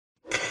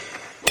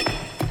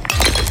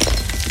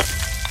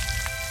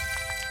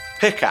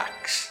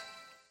Pickaxe.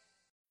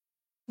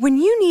 When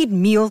you need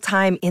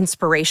mealtime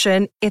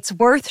inspiration, it's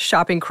worth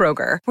shopping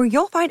Kroger, where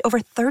you'll find over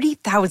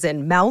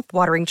 30,000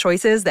 mouth-watering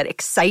choices that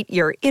excite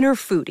your inner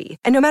foodie.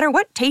 And no matter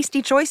what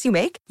tasty choice you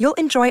make, you'll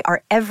enjoy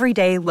our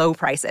everyday low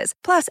prices,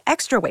 plus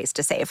extra ways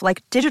to save,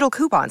 like digital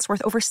coupons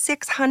worth over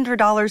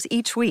 $600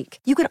 each week.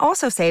 You can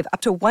also save up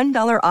to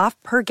 $1 off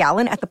per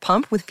gallon at the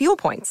pump with fuel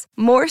points.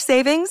 More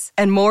savings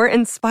and more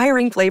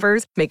inspiring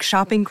flavors make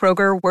shopping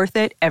Kroger worth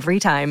it every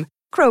time.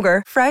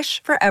 Kroger,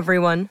 fresh for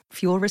everyone.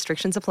 Fuel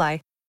restrictions apply.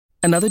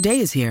 Another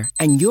day is here,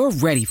 and you're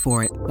ready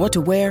for it. What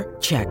to wear?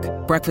 Check.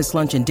 Breakfast,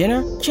 lunch, and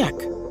dinner? Check.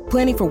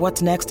 Planning for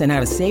what's next and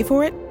how to save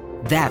for it?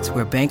 That's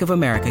where Bank of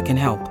America can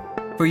help.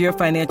 For your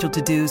financial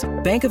to-dos,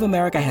 Bank of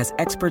America has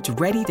experts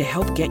ready to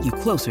help get you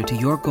closer to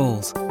your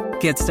goals.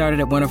 Get started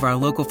at one of our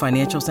local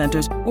financial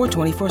centers or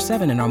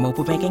 24/7 in our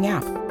mobile banking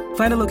app.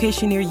 Find a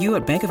location near you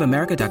at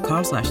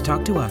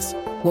bankofamerica.com/talktous.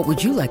 What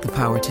would you like the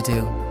power to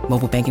do?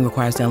 Mobile banking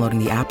requires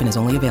downloading the app and is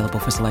only available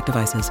for select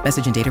devices.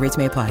 Message and data rates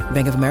may apply.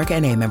 Bank of America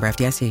N.A., member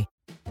FDIC.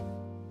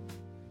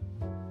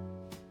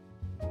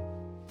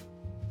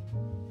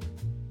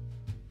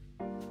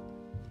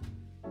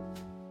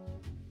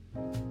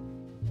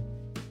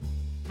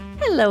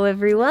 Hello,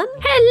 everyone.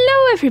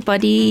 Hello,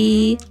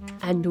 everybody.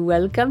 And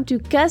welcome to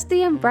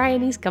Kirsty and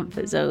Bryony's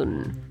Comfort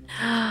Zone.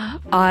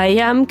 I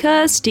am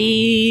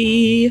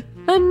Kirsty.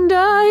 And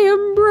I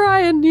am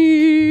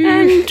Bryony.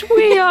 And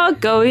we are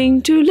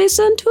going to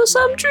listen to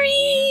some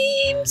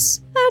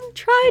dreams. And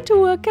try to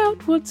work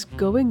out what's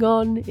going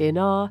on in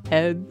our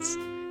heads.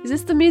 Is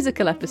this the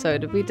musical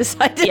episode? Have we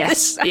decided?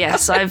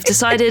 Yes, I've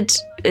decided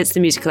it's the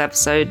musical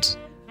episode.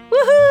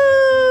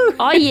 Woohoo!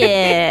 Oh,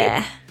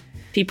 yeah.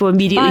 People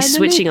immediately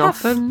switching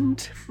off.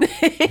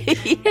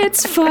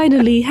 It's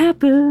finally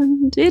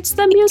happened. It's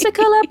the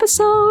musical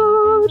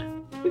episode.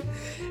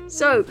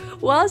 So,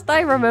 whilst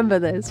I remember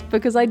this,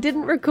 because I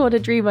didn't record a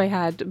dream I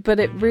had, but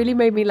it really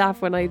made me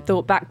laugh when I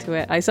thought back to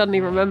it, I suddenly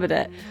remembered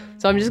it.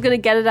 So I'm just going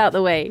to get it out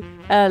the way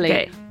early.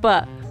 Okay.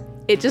 But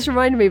it just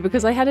reminded me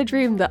because I had a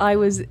dream that I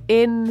was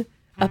in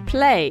a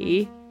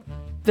play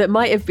that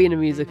might have been a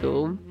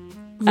musical.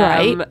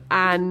 Right.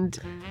 And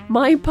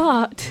my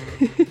part...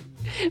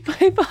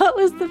 my part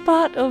was the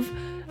part of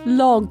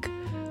Log.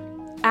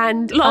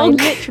 And I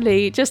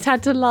literally just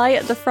had to lie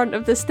at the front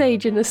of the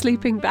stage in a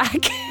sleeping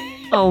bag.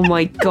 Oh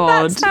my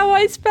god. That's how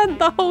I spent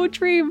the whole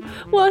dream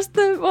whilst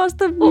the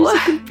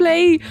musical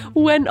play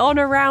went on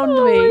around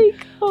me.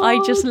 I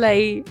just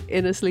lay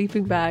in a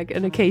sleeping bag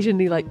and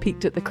occasionally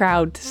peeked at the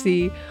crowd to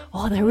see,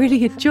 they're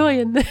really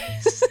enjoying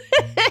this.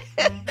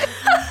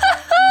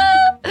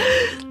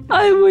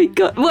 Oh my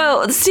god.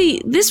 Well,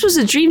 see, this was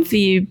a dream for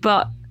you,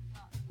 but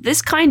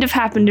this kind of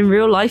happened in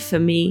real life for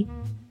me.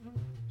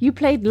 You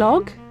played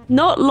Log?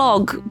 Not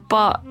Log,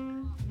 but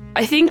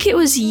I think it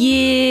was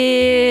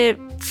year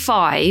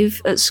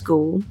 5 at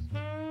school.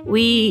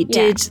 We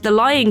did The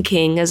Lion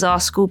King as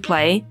our school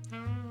play.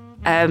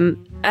 And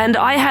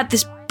I had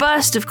this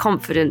burst of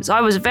confidence.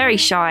 I was very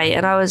shy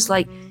and I was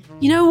like,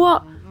 you know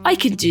what? I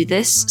can do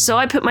this. So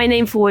I put my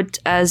name forward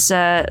as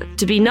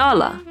to be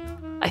Nala,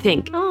 I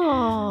think.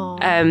 Oh.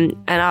 And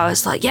I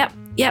was like, yep,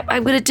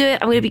 I'm going to do it.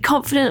 I'm going to be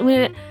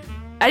confident.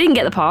 I didn't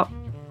get the part.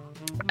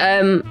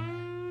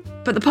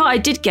 But the part I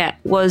did get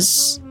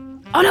was...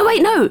 Oh, no,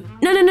 wait, no.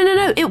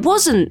 No. It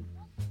wasn't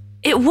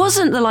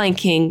The Lion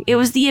King. It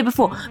was the year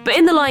before. But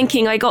in The Lion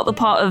King, I got the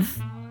part of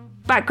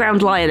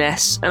background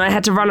lioness, and I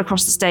had to run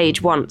across the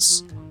stage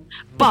once.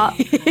 But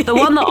the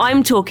one that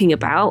I'm talking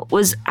about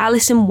was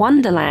Alice in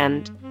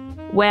Wonderland,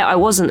 where I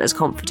wasn't as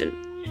confident.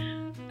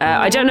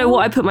 I don't know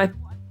what I put my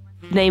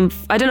name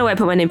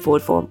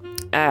forward for.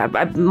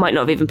 I might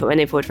not have even put my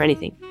name forward for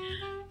anything.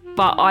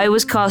 But I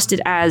was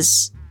casted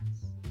as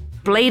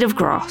Blade of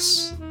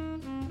Grass.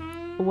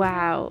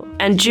 Wow.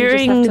 And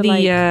during the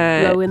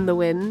blow in the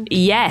wind.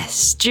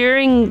 Yes,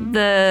 during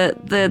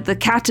the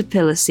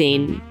caterpillar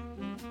scene,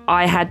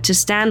 I had to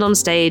stand on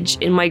stage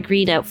in my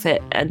green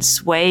outfit and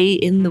sway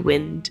in the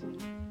wind.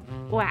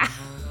 Wow.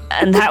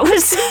 And that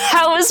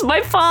was my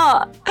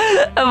part.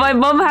 And my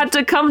mum had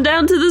to come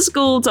down to the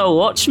school to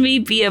watch me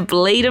be a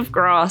blade of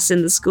grass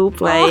in the school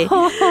play.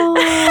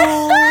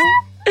 Oh.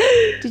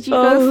 Did you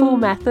go full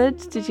method?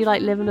 Did you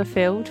live in a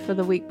field for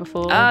the week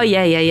before? Oh,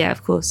 yeah,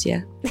 of course,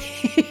 yeah.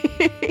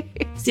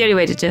 It's the only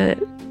way to do it.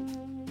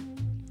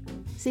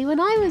 See, when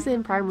I was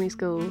in primary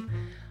school,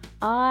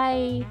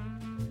 I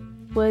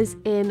was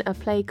in a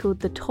play called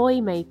The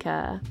Toy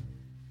Maker,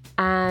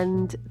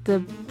 and the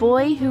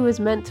boy who was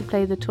meant to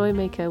play the toy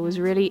maker was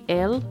really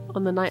ill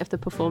on the night of the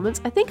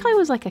performance. I think I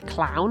was like a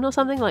clown or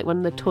something, like one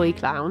of the toy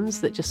clowns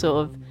that just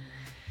sort of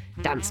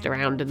danced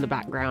around in the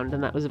background,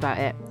 and that was about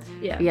it.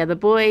 Yeah, the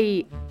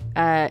boy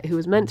who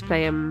was meant to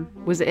play him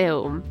was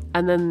ill,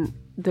 and then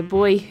the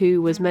boy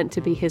who was meant to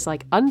be his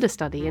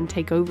understudy and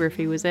take over if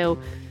he was ill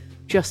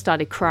just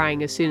started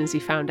crying as soon as he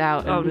found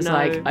out, and was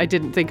like, I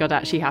didn't think I'd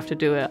actually have to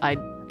do it.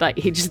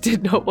 He just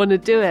did not want to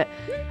do it.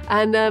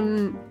 And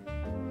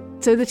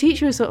So the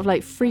teacher was sort of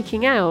like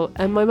freaking out,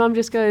 and my mum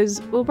just goes,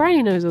 well,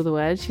 Bryony knows all the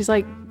words. She's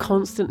like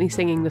constantly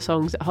singing the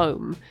songs at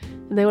home.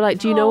 And they were like,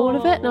 do you know all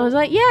of it? And I was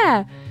like,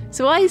 yeah.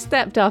 So I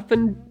stepped up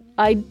and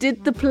I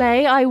did the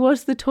play. I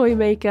was the toy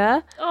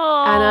maker.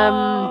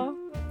 And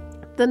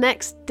the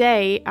next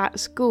day at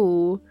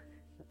school,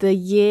 the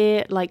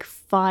year like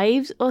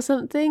 5s or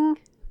something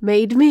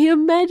made me a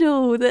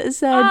medal that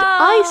said,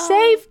 I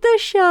saved the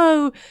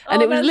show.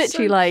 And it was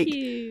literally so like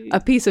a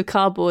piece of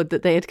cardboard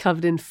that they had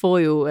covered in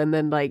foil and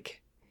then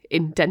like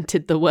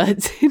indented the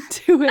words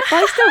into it. But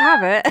I still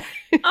have it.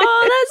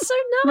 Oh, that's so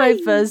nice.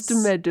 My first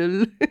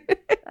medal.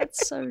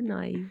 That's so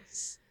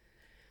nice.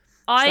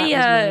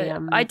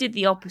 I did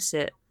the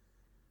opposite.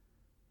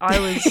 I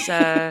was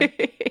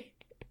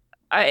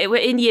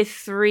in year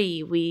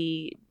 3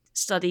 we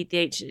studied the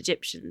ancient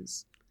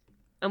Egyptians.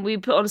 And we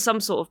put on some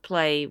sort of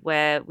play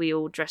where we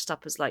all dressed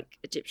up as like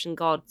Egyptian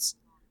gods.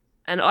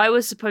 And I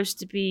was supposed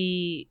to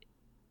be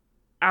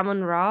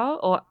Amun-Ra,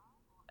 or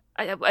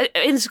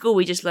in school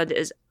we just learned it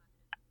as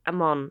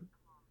Amon.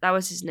 That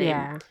was his name.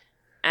 Yeah.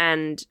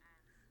 And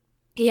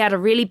he had a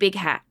really big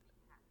hat.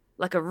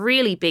 Like a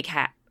really big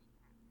hat.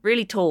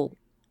 Really tall.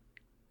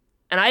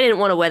 And I didn't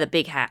want to wear the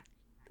big hat.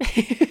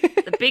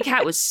 The big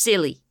hat was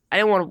silly. I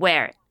didn't want to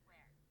wear it.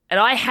 And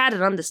I had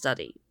an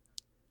understudy.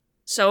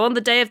 So on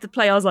the day of the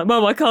play, I was like,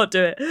 Mum, I can't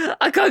do it.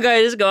 I can't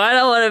go to school. I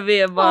don't want to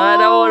be a mum. I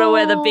don't want to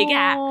wear the big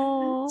hat.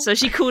 So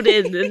she called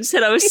in and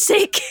said I was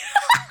sick.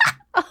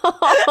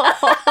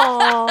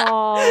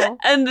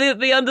 And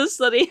the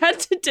understudy had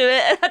to do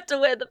it and had to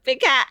wear the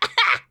big hat.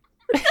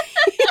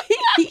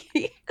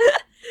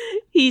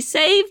 He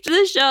saved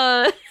the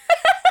show.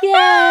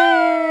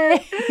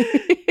 Yay!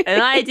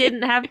 And I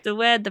didn't have to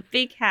wear the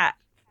big hat.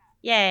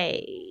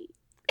 Yay.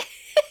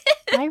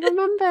 I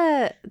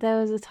remember there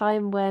was a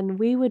time when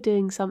we were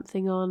doing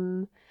something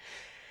on,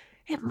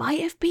 it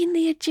might have been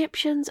the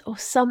Egyptians or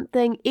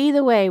something.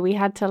 Either way, we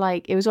had to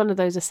like, it was one of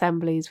those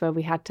assemblies where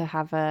we had to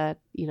have a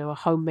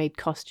homemade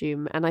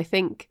costume. And I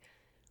think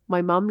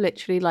my mum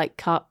literally like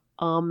cut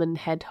arm and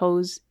head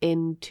holes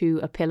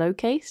into a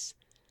pillowcase.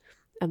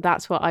 And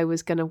that's what I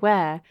was going to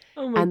wear.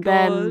 Oh my God.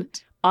 Then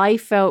I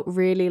felt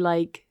really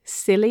like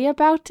silly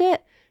about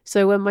it.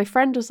 So when my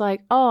friend was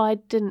like, oh, I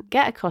didn't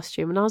get a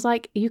costume. And I was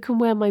like, you can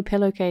wear my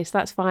pillowcase.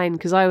 That's fine.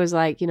 Because I was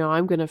like,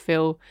 I'm going to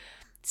feel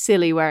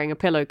silly wearing a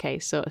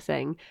pillowcase sort of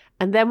thing.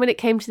 And then when it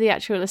came to the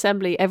actual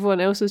assembly, everyone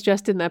else was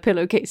dressed in their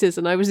pillowcases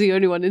and I was the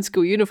only one in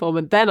school uniform.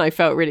 And then I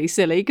felt really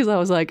silly because I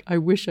was like, I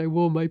wish I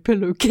wore my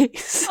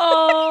pillowcase.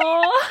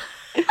 Oh.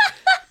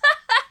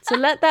 So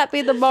let that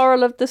be the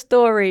moral of the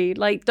story.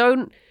 Like,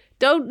 don't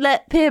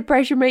let peer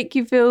pressure make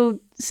you feel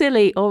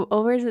silly.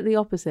 Or is it the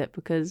opposite?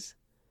 Because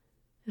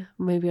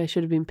maybe I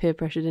should have been peer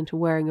pressured into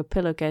wearing a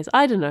pillowcase.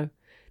 I don't know.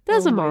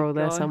 There's a moral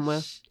there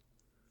somewhere.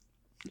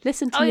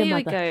 Listen to your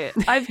mother. Here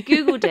we go. I've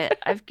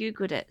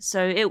Googled it.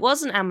 So it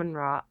wasn't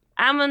Amun-Ra.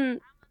 Amun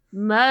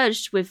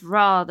merged with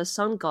Ra, the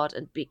sun god,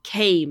 and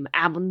became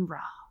Amun-Ra.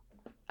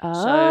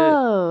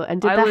 Oh,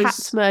 and did the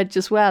hats merge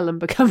as well and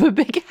become a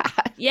big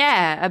hat?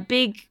 Yeah, a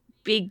big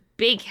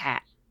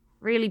hat.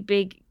 Really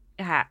big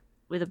hat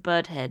with a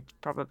bird head,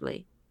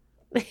 probably.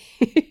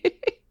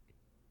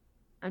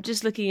 I'm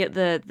just looking at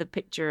the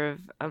picture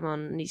of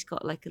Amon, and he's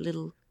got like a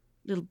little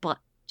butt,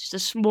 just a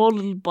small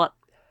little butt.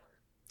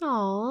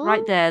 Aww.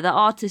 Right there, the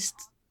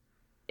artist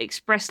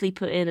expressly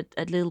put in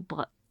a little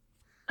butt,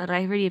 and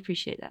I really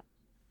appreciate that.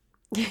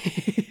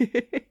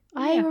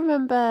 I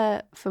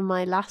remember for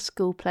my last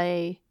school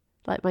play,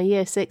 like my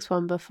year 6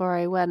 one before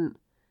I went,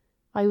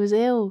 I was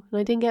ill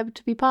and I didn't get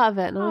to be part of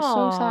it, and I was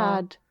so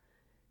sad.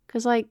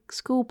 Because like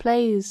school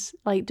plays,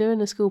 like doing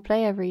a school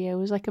play every year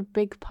was like a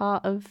big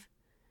part of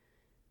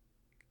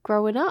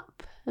growing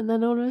up, and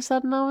then all of a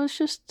sudden I was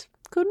just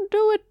couldn't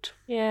do it.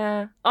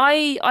 Yeah,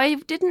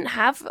 I didn't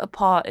have a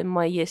part in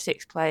my year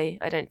 6 play.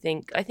 I don't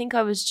think. I think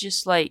I was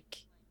just like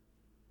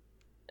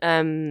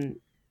a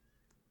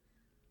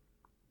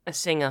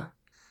singer,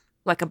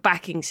 like a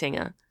backing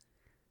singer.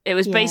 It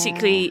was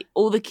basically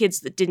all the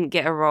kids that didn't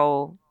get a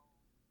role,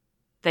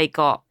 they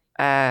got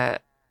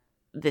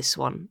this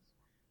one.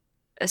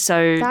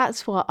 So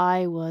that's what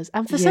I was.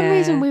 And for some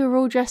reason we were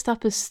all dressed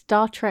up as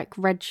Star Trek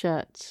red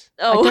shirts.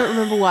 Oh. I don't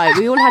remember why.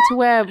 We all had to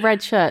wear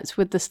red shirts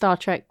with the Star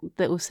Trek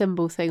little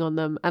symbol thing on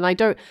them. And I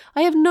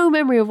have no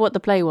memory of what the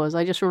play was.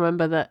 I just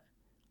remember that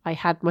I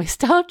had my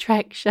Star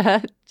Trek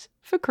shirt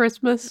for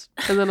Christmas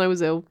and then I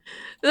was ill.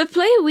 The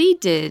play we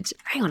did,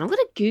 hang on, I'm going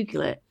to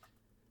Google it.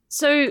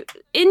 So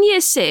in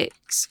year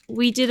 6,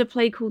 we did a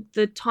play called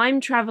The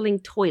Time Traveling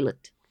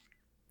Toilet.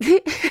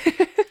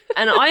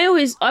 And I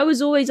was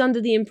always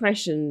under the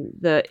impression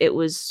that it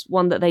was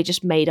one that they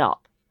just made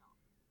up.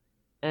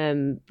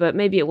 But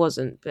maybe it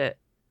wasn't. But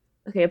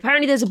okay,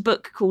 apparently there's a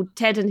book called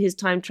Ted and His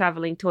Time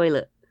Traveling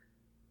Toilet.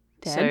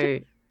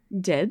 Dead?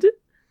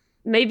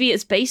 Maybe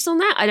it's based on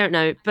that? I don't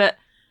know. But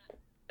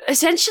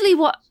essentially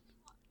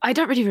I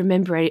don't really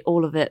remember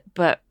all of it,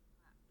 but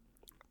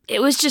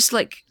it was just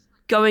like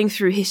going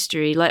through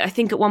history. Like I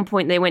think at one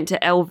point they went to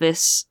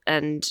Elvis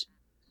and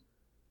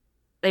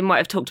they might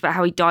have talked about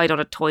how he died on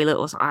a toilet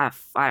or something.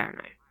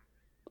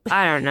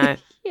 I don't know.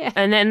 Yeah.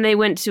 And then they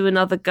went to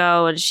another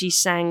girl and she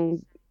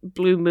sang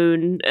Blue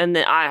Moon, and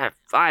then I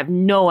have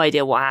no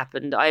idea what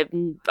happened.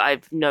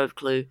 I've no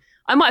clue.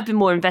 I might have been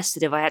more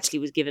invested if I actually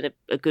was given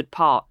a good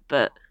part,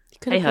 but You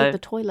could have played the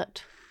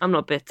toilet. I'm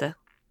not bitter.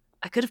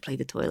 I could have played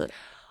the toilet.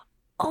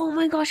 Oh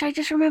my gosh, I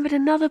just remembered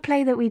another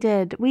play that we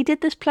did. We did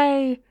this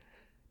play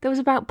that was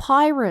about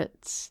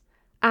pirates,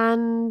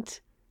 and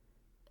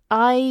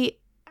I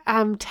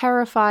am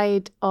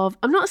terrified of...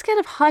 I'm not scared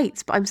of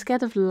heights, but I'm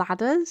scared of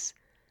ladders.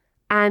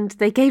 And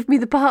they gave me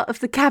the part of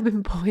the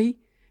cabin boy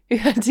who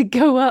had to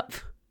go up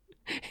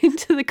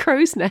into the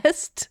crow's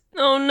nest.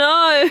 Oh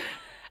no!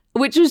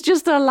 Which was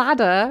just a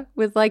ladder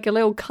with like a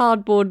little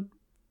cardboard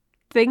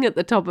thing at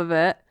the top of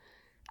it.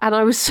 And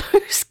I was so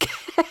scared.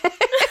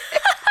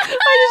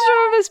 I just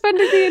remember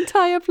spending the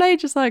entire play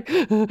just like...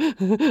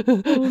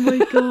 Oh my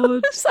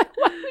God. It's like,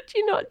 why would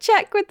you not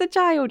check with the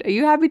child? Are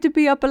you happy to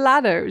be up a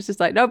ladder? It was just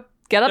like, nope,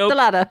 get up the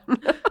ladder.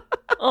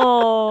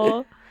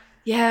 Oh.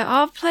 Yeah,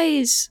 our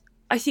plays...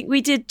 I think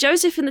we did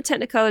Joseph in the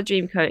Technicolor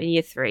Dreamcoat in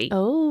year 3.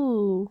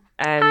 Oh.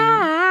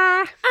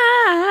 I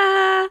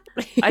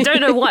don't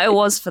know what it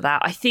was for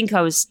that. I think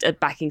I was a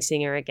backing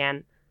singer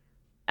again.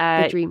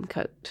 The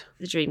Dreamcoat.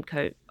 The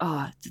Dreamcoat.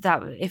 Oh,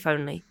 that if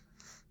only.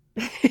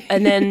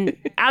 And then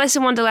Alice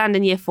in Wonderland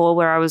in year 4,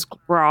 where I was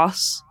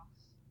Grass.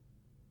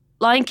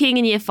 Lion King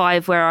in year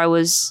 5, where I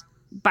was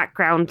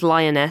background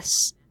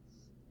lioness.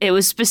 It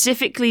was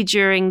specifically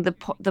during the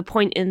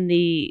point in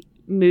the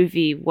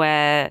movie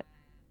where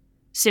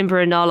Simba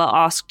and Nala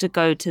asked to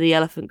go to the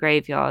elephant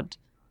graveyard.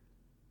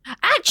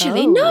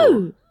 Actually,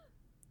 no.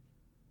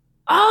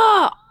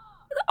 Oh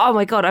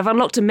my God, I've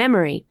unlocked a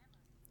memory.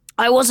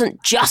 I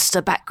wasn't just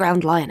a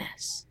background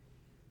lioness.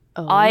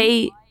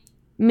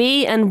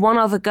 Me and one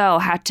other girl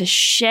had to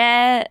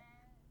share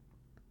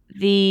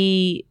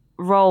the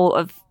role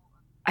of,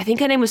 I think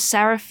her name was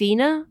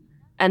Sarafina,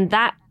 and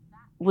that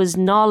was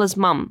Nala's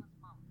mum.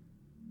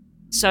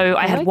 So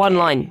I had one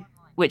line,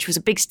 which was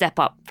a big step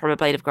up from A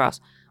Blade of Grass.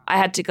 I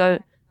had to go,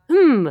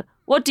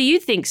 what do you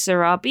think,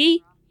 Sarabi?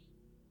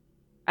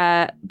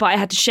 But I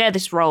had to share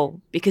this role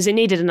because it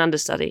needed an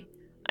understudy.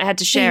 I had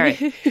to share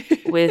it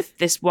with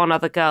this one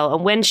other girl.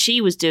 And when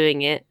she was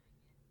doing it,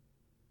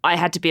 I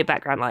had to be a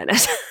background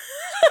lioness.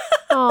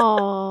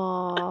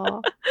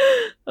 Aww.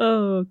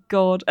 Oh,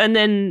 God. And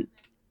then,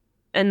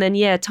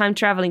 yeah, time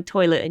traveling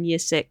toilet in year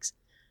 6.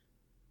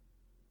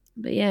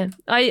 But yeah,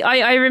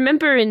 I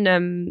remember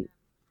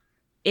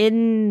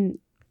in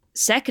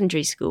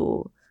secondary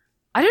school,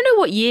 I don't know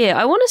what year.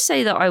 I want to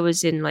say that I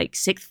was in like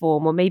 6th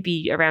form or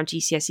maybe around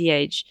GCSE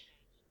age.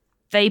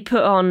 They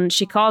put on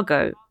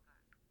Chicago,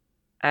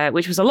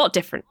 which was a lot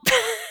different.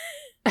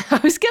 I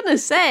was going to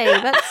say,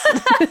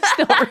 that's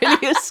not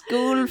really a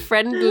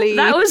school-friendly...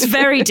 That was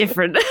very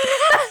different.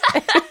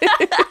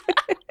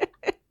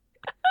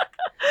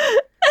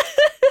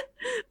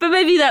 But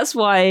maybe that's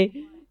why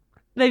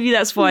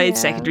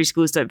secondary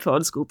schools don't put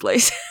on school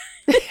plays.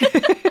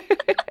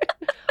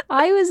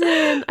 I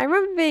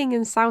remember being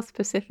in South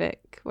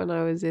Pacific when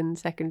I was in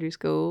secondary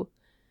school.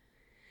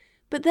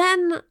 But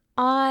then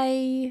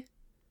I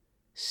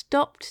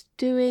stopped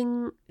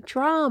doing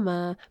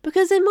drama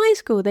because in my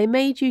school they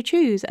made you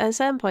choose at a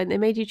certain point. They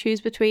made you choose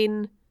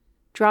between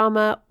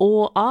drama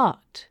or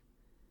art.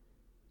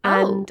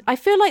 And I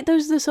feel like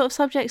those are the sort of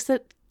subjects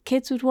that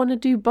kids would want to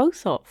do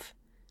both of.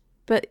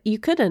 But you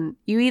couldn't.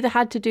 You either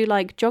had to do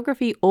like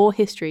geography or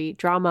history,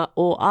 drama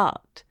or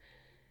art.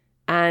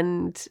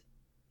 And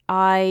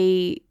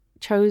I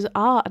chose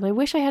art, and I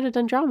wish I had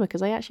done drama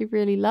because I actually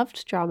really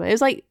loved drama. It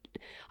was like,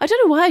 I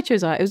don't know why I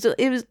chose art.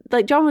 It was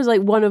like drama was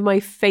like one of my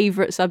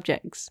favorite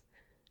subjects,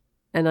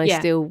 and I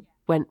still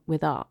went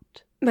with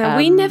art. Man,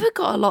 we never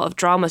got a lot of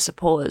drama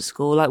support at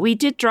school. Like we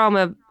did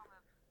drama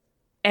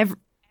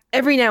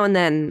every now and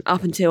then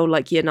up until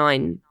like year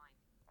 9,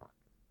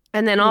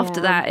 and then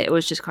after that it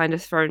was just kind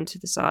of thrown to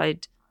the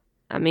side.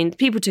 I mean,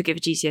 people took it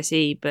for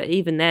GCSE, but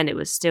even then it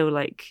was still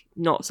like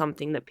not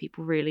something that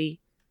people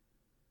really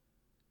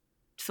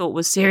thought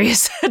was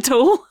serious at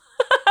all.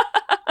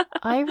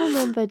 I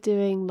remember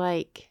doing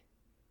like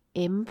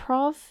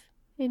improv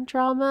in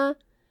drama,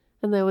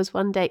 and there was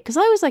one day, because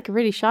I was like a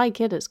really shy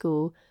kid at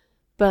school,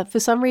 but for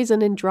some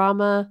reason in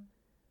drama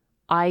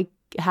I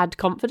had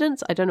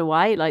confidence. I don't know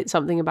why, like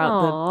something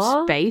about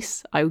the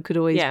space. I could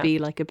always be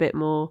like a bit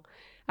more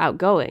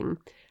outgoing.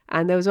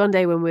 And there was one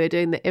day when we were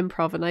doing the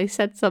improv and I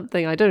said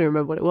something, I don't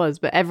remember what it was,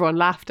 but everyone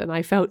laughed and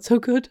I felt so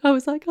good. I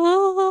was like,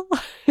 oh.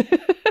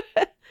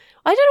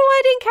 I don't know why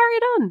I didn't carry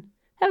it on.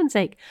 Heaven's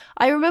sake.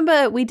 I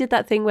remember we did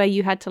that thing where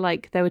you had to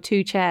like, there were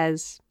 2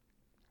 chairs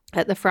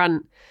at the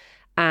front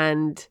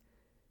and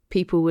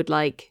people would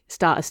like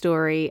start a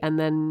story and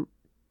then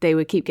they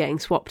would keep getting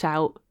swapped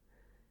out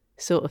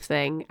sort of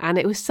thing. And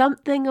it was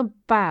something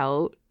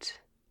about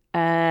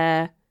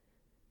there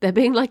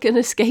being like an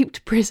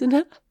escaped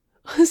prisoner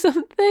or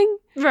something.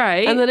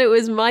 Right. And then it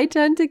was my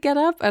turn to get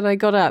up and I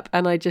got up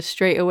and I just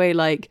straight away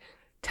like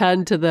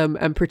turned to them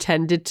and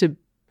pretended to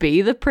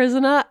be the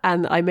prisoner,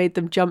 and I made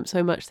them jump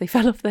so much they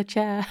fell off their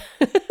chair.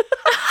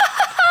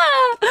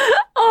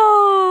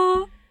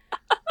 Oh,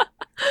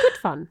 Good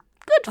fun.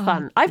 Good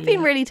fun. I've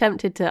been really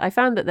tempted to. I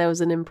found that there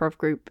was an improv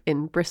group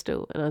in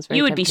Bristol, and I was very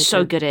you would be tempted so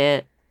to- good at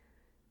it.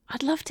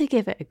 I'd love to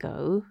give it a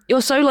go.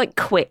 You're so like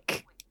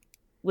quick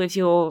with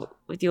your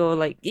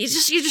like you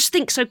just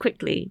think so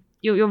quickly.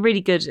 You're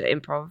really good at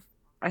improv.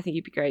 I think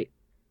you'd be great.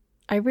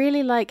 I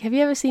really like. Have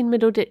you ever seen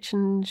Middleditch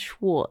and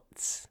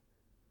Schwartz?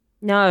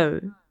 No,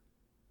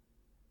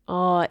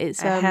 Oh,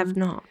 it's. I have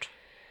not.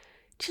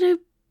 Do you know?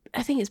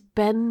 I think it's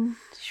Ben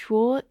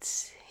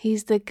Schwartz.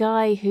 He's the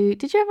guy who.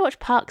 Did you ever watch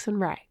Parks and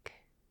Rec?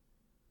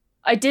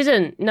 I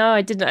didn't. No,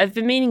 I didn't. I've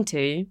been meaning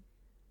to.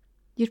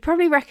 You'd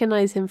probably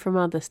recognise him from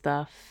other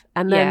stuff.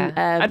 And then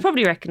I'd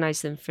probably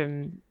recognise them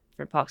from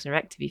Parks and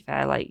Rec. To be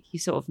fair, like you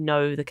sort of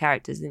know the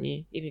characters, don't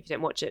you? Even if you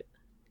don't watch it.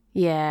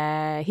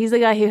 yeah, he's the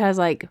guy who has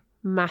like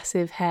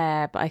massive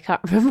hair, but I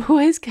can't remember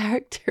what his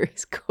character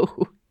is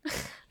called.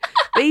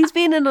 But he's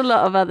been in a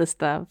lot of other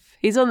stuff.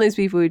 He's one of those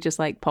people who just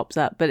like pops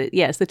up. But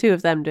it's the two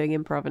of them doing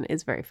improv, and it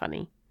is very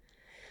funny.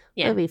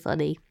 Yeah. It'll be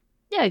funny.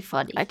 Yeah,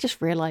 funny. I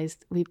just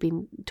realised we've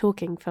been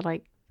talking for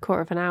like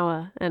quarter of an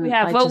hour, and We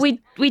have. I Well, just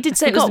we did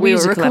say it was a forgot we were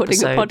musical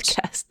recording episode. a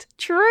podcast.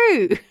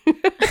 True.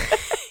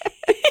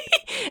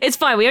 It's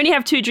fine. We only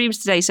have 2 dreams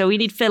today, so we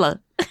need filler.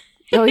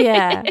 Oh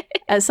yeah.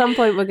 At some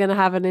point we're going to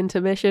have an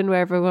intermission where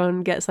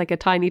everyone gets like a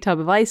tiny tub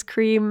of ice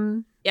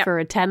cream Yep. for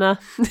a tenner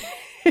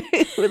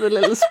with a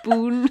little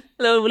spoon.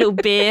 little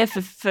beer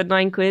for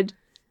 £9.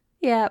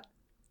 Yeah.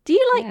 Do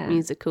you like Yeah.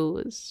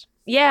 musicals?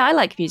 Yeah, I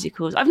like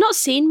musicals. I've not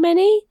seen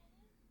many.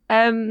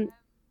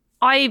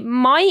 I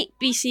might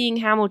be seeing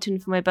Hamilton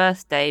for my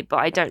birthday, but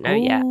I don't know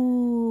yet.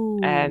 Ooh.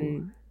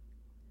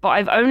 But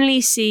I've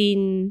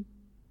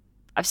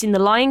seen the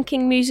Lion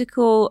King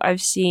musical,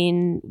 I've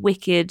seen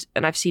Wicked,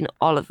 and I've seen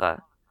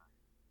Oliver.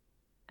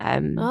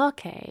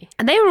 Okay.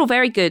 And they were all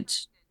very good.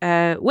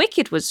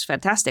 Wicked was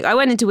fantastic. I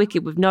went into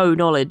Wicked with no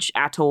knowledge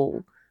at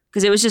all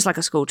because it was just like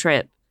a school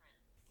trip.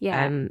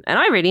 Yeah. And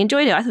I really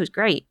enjoyed it. I thought it was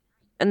great.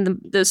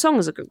 And the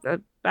songs are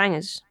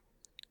bangers.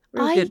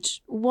 Real I good.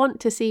 want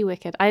to see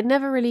Wicked. I'd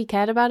never really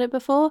cared about it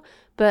before,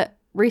 but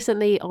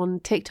recently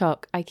on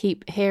TikTok, I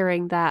keep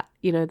hearing that,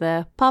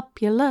 the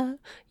popular,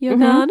 you're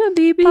gonna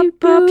be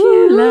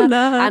popular.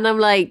 And I'm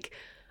like,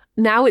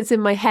 now it's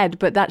in my head,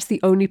 but that's the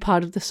only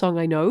part of the song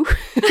I know.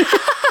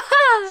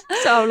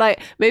 So I'm like,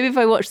 maybe if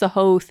I watch the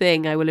whole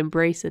thing, I will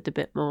embrace it a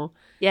bit more.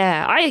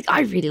 Yeah,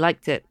 I really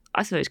liked it.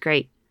 I thought it was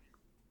great.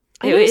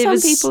 I know It some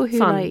was people who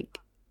fun.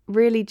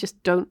 really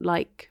just don't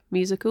like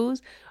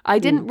musicals. I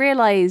didn't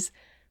realize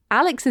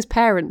Alex's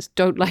parents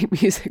don't like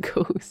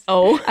musicals.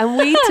 Oh. And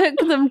we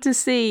took them to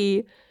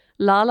see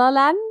La La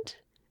Land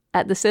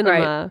at the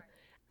cinema.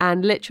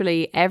 And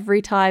literally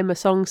every time a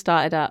song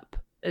started up,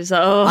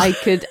 So, I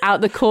could,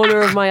 out the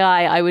corner of my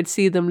eye, I would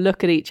see them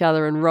look at each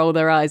other and roll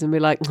their eyes and be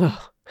like,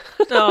 oh.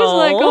 I was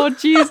like, oh,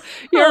 geez,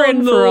 you're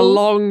in for a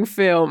long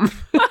film.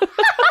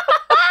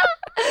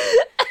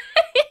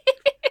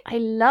 I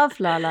love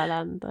La La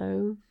Land,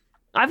 though.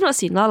 I've not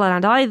seen La La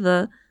Land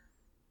either.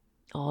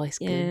 Oh, it's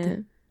Yeah.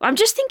 good. I'm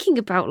just thinking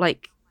about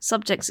like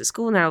subjects at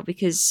school now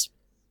because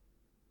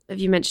of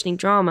you mentioning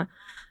drama.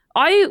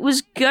 I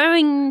was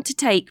going to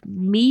take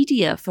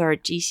media for a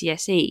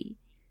GCSE,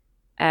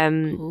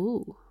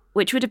 Ooh.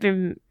 which would have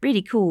been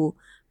really cool.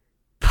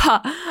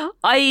 But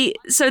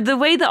so the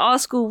way that our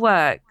school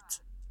worked,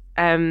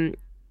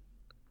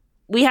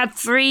 we had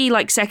 3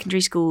 like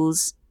secondary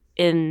schools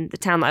in the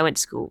town that I went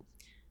to school.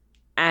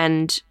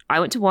 And I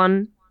went to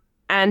one,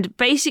 and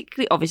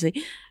basically,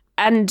 obviously,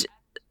 and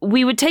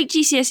we would take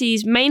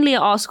GCSEs mainly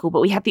at our school,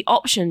 but we had the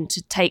option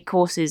to take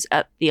courses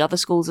at the other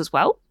schools as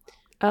well.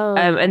 Oh.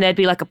 And there'd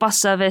be like a bus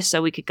service,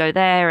 so we could go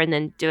there and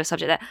then do a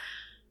subject there.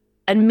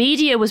 And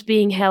media was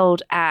being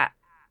held at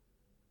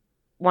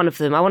one of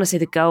them. I want to say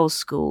the girls'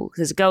 school, because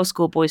there's a girls'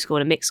 school, boys' school,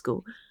 and a mixed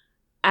school.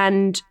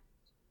 And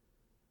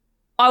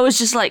I was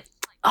just like,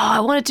 oh, I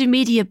want to do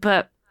media,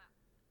 but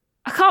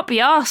I can't be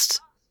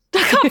asked.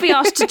 I can't be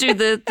asked to do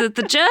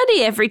the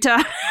journey every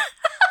time.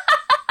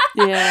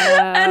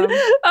 Yeah. And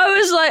I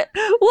was like,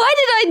 why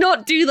did I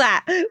not do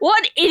that?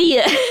 What an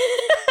idiot.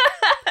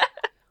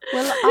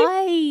 Well,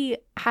 I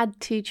had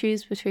to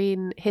choose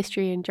between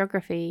history and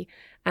geography,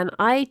 and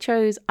I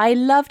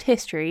loved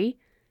history,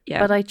 Yeah.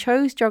 but I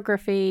chose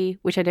geography,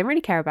 which I didn't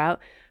really care about,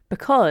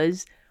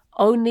 because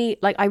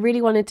I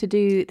really wanted to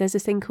do, there's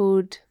this thing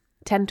called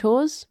 10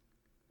 Tours,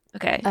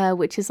 Okay.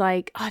 which is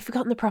like, I've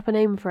forgotten the proper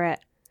name for it.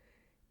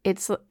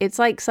 It's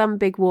like some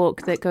big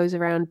walk that goes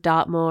around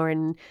Dartmoor,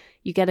 and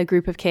you get a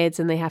group of kids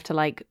and they have to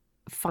like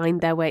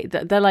find their way.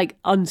 They're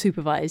like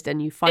unsupervised,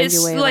 and you find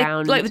your way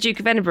around. Like the Duke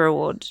of Edinburgh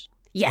Award.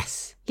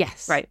 Yes.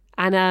 Right.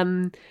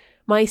 And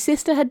my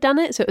sister had done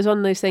it, so it was one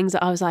of those things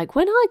that I was like,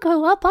 when I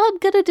grow up, I'm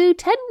gonna do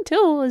 10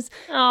 tours.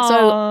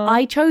 So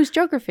I chose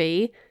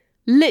geography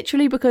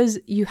literally because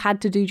you had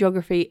to do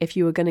geography if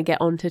you were going to get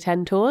onto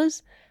 10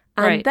 tours.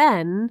 And Right.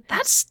 then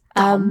That's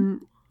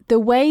dumb. the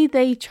way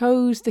they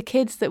chose the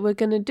kids that were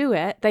going to do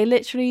it, they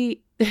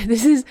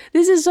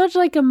this is such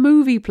like a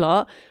movie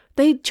plot.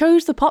 They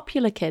chose the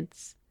popular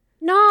kids.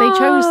 No. They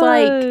chose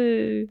like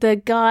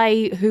the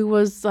guy who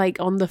was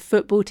like on the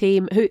football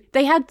team. Who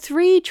they had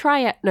two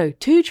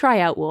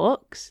tryout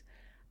walks,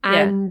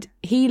 and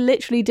he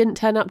literally didn't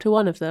turn up to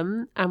one of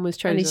them and was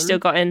chosen. And he still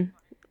got in.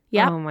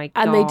 Yeah. Oh my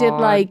God. And they did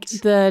like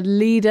the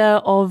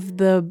leader of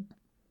the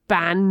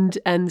band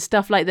and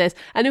stuff like this,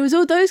 and it was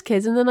all those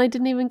kids. And then I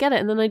didn't even get it,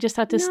 and then I just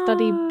had to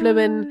study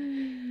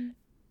bloomin'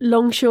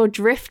 Longshore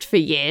Drift for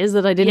years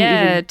that I didn't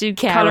even do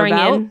care colouring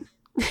about. in.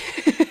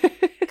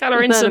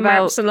 Colour in some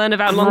maps and learn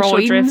about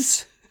Longshore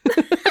groins.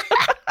 Drift.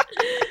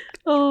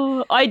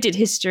 Oh, I did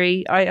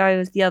history. I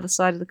was the other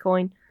side of the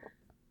coin.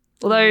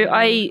 Although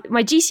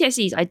my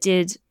GCSEs, I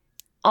did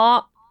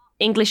art,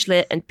 English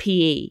lit, and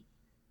PE.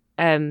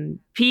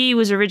 PE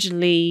was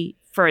originally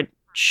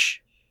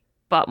French,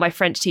 but my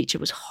French teacher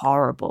was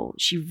horrible.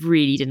 She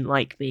really didn't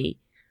like me.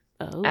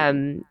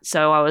 Oh.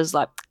 So I was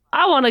like,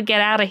 I want to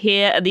get out of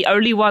here. And the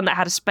only one that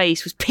had a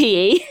space was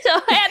PE.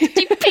 So I had to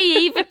do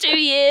PE for 2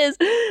 years.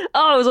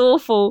 Oh, it was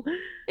awful.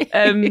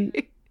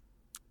 The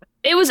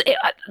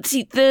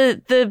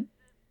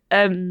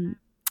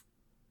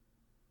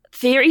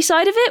theory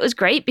side of it was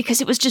great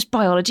because it was just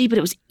biology, but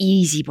it was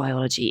easy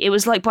biology. It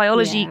was like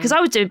biology, because I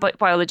was doing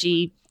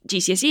biology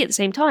GCSE at the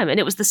same time,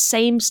 and it was the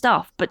same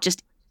stuff, but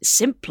just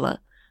simpler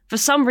for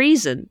some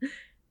reason.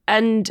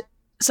 And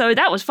so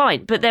that was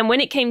fine. But then when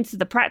it came to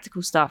the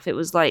practical stuff, it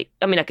was like,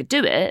 I mean, I could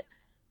do it,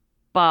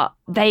 but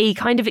they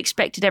kind of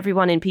expected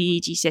everyone in PE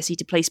GCSE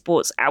to play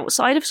sports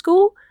outside of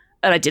school,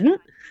 and I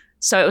didn't.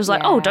 So it was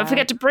like, oh, don't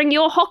forget to bring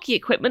your hockey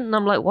equipment. And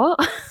I'm like, what?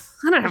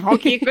 I don't have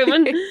hockey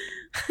equipment.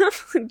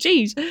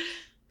 Jeez.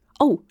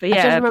 Oh, but yeah,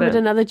 I just remembered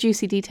another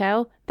juicy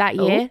detail. That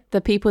year,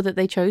 the people that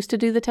they chose to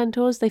do the 10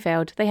 tours, they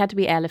failed. They had to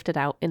be airlifted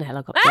out in a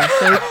helicopter.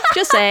 So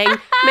just saying,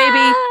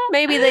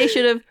 maybe they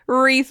should have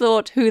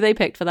rethought who they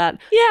picked for that.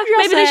 Yeah, just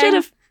maybe saying. they should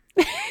have.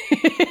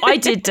 I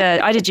did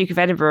Duke of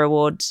Edinburgh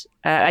Award.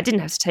 I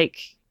didn't have to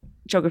take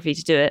geography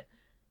to do it,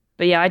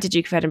 but yeah, I did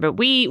Duke of Edinburgh.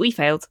 We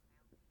failed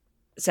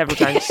several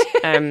times,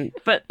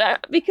 but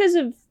because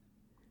of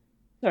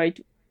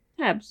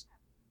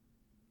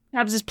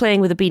Tabs is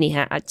playing with a beanie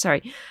hat.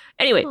 Sorry.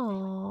 Anyway,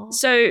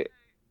 so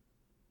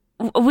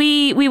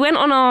we went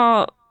on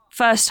our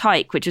first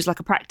hike, which was like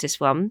a practice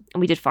one,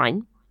 and we did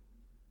fine.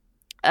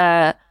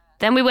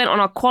 Then we went on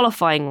our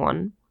qualifying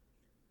one,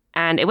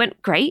 and it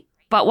went great.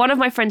 But one of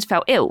my friends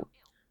fell ill,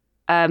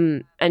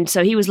 and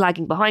so he was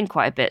lagging behind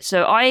quite a bit.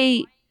 So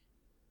I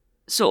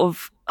sort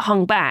of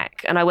hung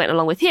back, and I went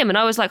along with him, and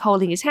I was like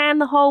holding his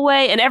hand the whole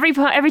way. And every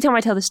time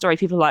I tell this story,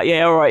 people are like,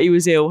 "Yeah, all right, he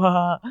was ill."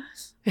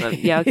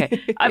 Yeah,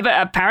 okay. But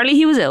apparently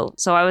he was ill,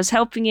 so I was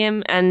helping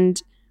him. And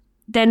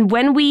then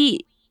when we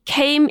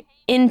came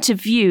into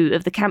view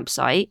of the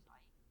campsite,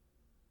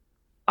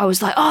 I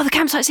was like, "Oh, the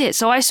campsite's here!"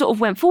 So I sort of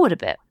went forward a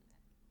bit,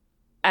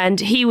 and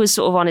he was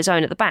sort of on his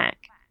own at the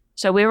back.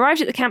 So we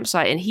arrived at the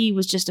campsite, and he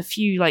was just a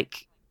few,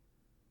 like,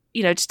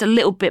 just a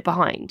little bit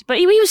behind, but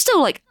he was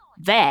still like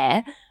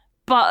there.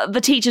 But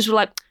the teachers were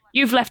like,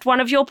 "You've left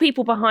one of your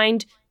people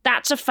behind.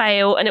 That's a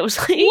fail." And it was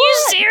like, "Are you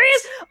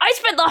serious? I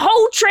spent the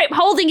whole trip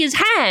holding his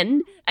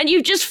hand and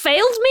you just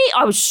failed me?"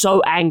 I was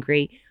so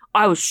angry.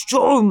 I was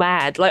so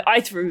mad. Like, I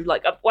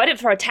didn't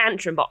throw a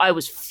tantrum, but I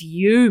was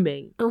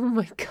fuming. Oh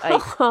my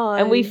God.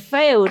 And we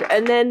failed.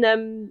 And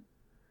then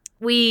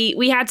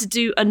we had to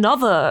do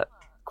another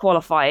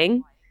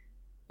qualifying,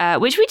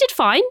 which we did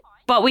fine.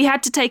 But we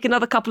had to take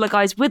another couple of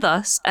guys with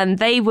us, and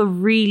they were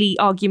really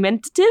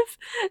argumentative.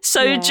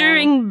 So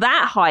during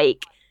that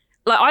hike,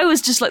 like, I was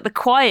just like the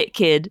quiet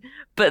kid,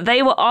 but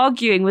they were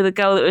arguing with a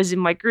girl that was in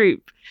my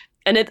group.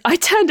 And I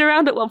turned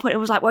around at one point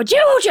and was like, "Would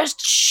you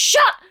just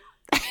shut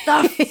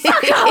the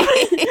fuck up?"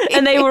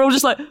 And they were all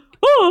just like,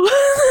 "Oh."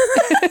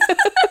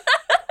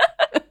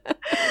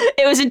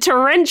 It was in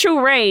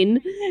torrential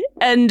rain,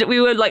 and we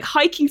were like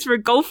hiking through a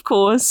golf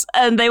course,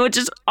 and they were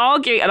just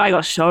arguing, and I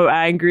got so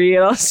angry,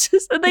 and I was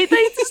just, and they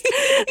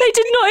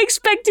did not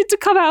expect it to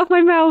come out of my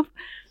mouth.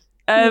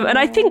 And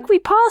I think we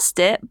passed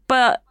it,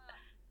 but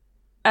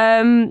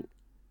in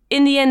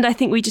the end, I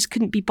think we just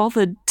couldn't be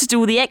bothered to do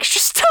all the extra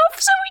stuff,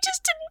 so we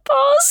just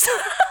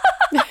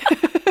didn't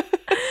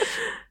pass.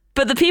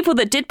 But the people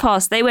that did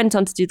pass, they went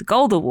on to do the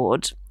Gold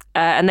Award,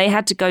 and they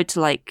had to go to,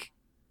 like,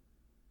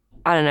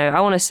 I don't know, I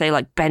want to say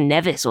like Ben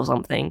Nevis or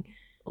something.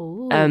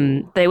 Ooh.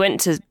 They went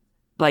to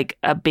like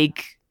a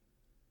big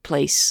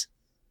place,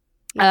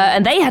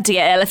 and they had to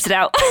get airlifted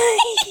out.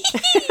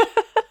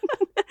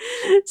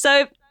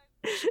 So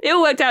it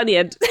all worked out in the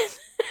end.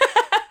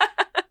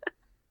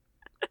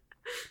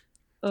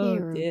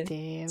 Oh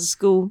dear.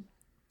 School.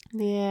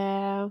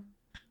 Yeah.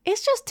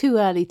 It's just too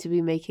early to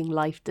be making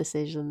life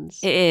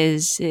decisions. It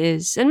is.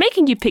 And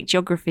making you pick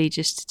geography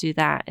just to do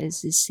that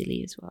is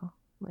silly as well.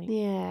 Like,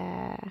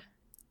 yeah.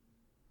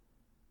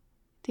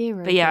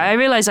 Dear. But yeah, I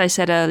realised I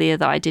said earlier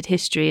that I did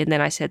history, and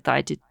then I said that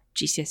I did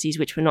GCSEs,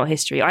 which were not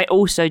history. I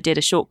also did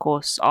a short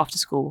course after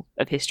school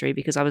of history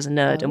because I was a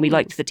nerd and we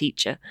liked the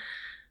teacher.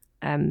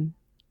 And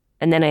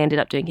then I ended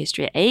up doing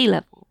history at A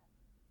level.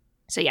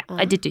 So yeah,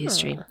 I did do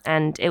history,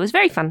 and it was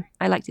very fun.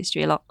 I liked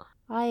history a lot.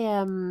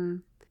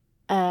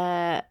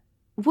 I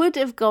would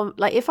have gone,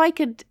 like, if I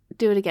could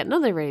do it again.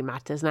 Not that it really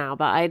matters now,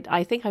 but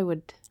I think I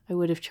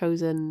would have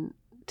chosen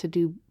to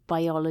do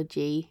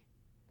biology.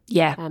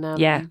 Yeah, And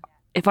yeah.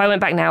 If I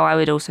went back now, I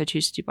would also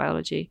choose to do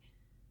biology.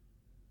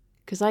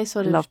 Because I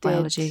sort of love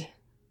biology.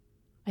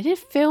 I did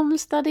film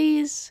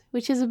studies,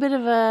 which is a bit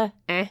of a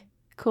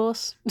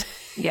course.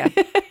 Yeah.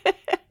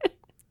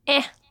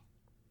 Eh.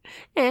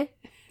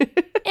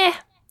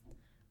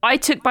 I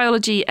took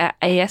biology at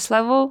AS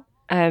level,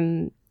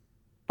 but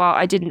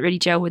I didn't really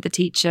gel with the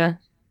teacher.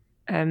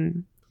 There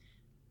are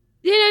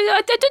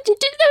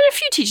a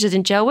few teachers I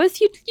didn't gel with.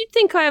 You'd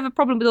think I have a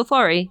problem with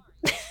authority.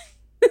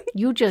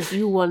 You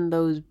one of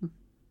those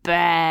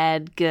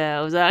bad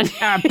girls, aren't you?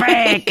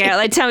 Bad girl.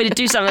 They tell me to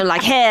do something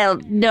like, hell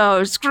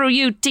no, screw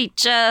you,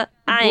 teacher.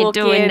 I ain't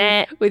doing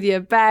that. With your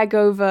bag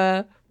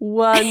over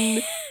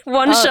one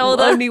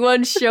shoulder. Only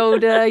one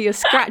shoulder. You're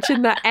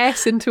scratching that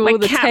S into all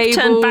the cap tables.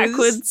 Turned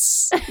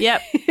backwards.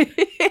 Yep.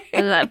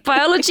 Like,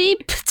 biology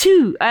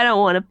 2. I don't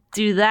want to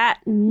do that.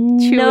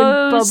 Chewing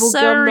no, bubble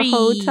sorry. gum the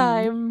whole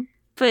time.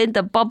 Putting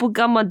the bubble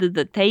gum under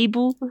the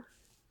table.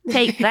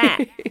 Take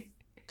that.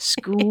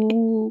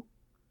 School.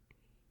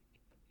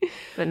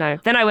 But no.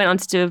 Then I went on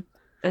to do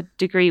a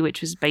degree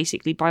which was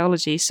basically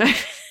biology, so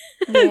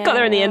got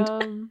there in the end.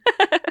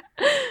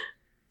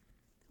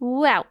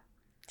 Well,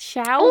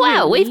 shall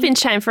we? We've been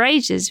chatting for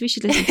ages. We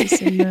should listen to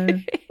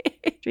some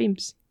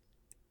dreams.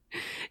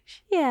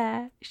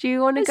 Yeah. Do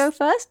you want to go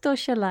first or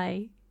shall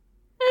I?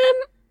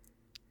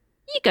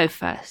 You go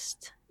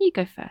first.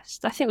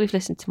 I think we've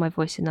listened to my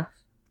voice enough.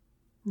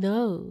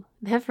 No,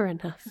 never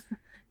enough.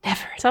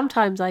 Never enough.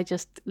 Sometimes I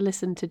just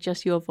listen to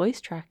just your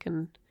voice track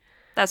and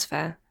That's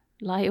fair.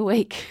 lie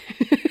awake.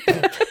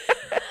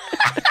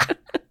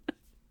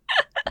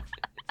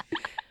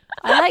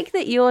 I like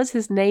that yours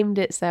has named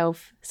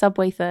itself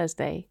Subway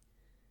Thursday.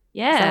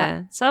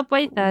 Yeah,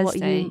 Subway Thursday. What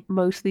you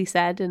mostly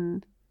said,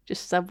 and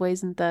just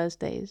Subways and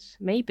Thursdays.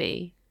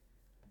 Maybe.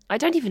 I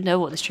don't even know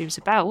what the stream's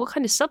about. What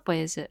kind of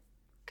Subway is it?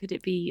 Could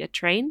it be a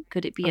train?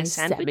 Could it be a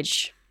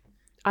sandwich?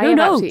 I have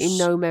absolutely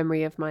no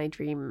memory of my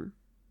dream.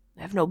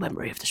 I have no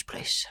memory of this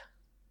place.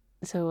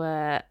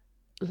 So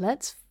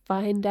let's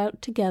find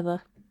out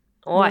together.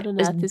 All right, what on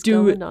let's earth is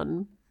do going it.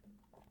 on?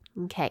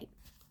 Okay.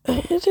 I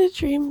had a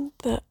dream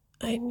that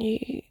I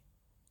knew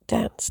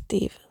Dan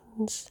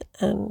Stevens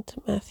and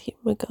Matthew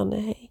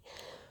McConaughey,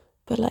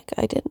 but like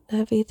I didn't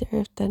have either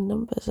of their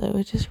numbers. I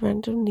would just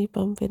randomly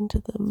bump into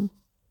them,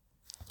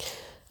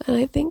 and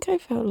I think I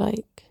felt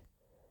like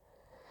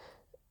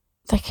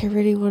I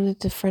really wanted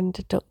to friend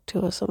a doctor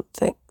or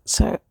something.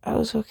 So I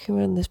was walking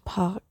around this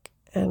park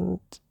and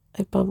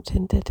I bumped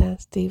into Dan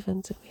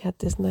Stevens and we had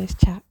this nice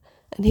chat,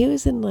 and he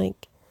was in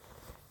like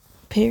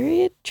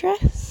period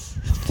dress,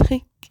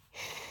 like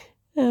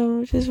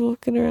just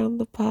walking around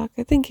the park.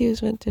 I think he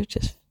was meant to have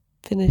just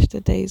finished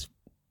a day's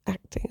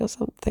acting or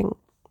something.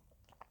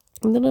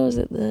 And then I was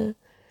at the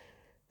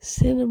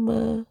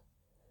cinema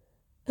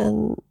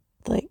and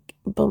like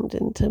bumped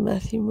into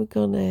Matthew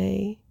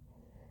McConaughey,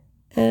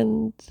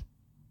 and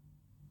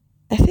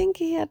I think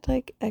he had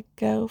like a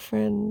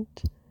girlfriend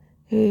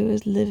who he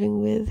was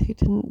living with who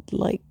didn't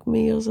like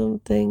me or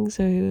something,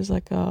 so he was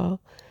like, oh,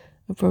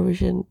 I probably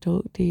shouldn't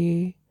talk to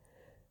you.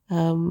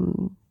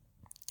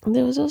 And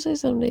there was also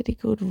some lady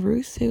called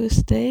Ruth who was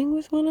staying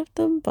with one of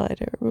them, but I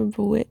don't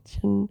remember which.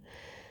 And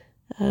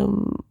I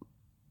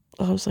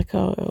was like,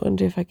 oh, I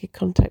wonder if I could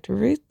contact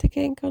Ruth to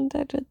get in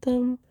contact with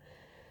them.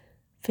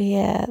 But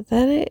yeah,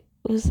 then it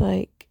was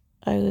like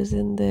I was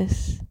in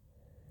this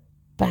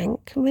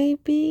bank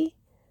maybe,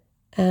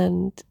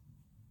 and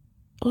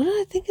no,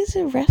 I think it's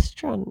a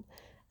restaurant,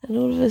 and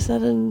all of a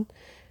sudden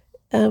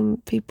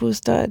people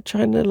started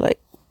trying to like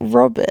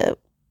rob it.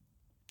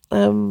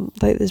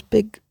 Like this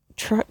big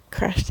truck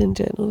crashed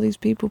into it and all these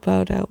people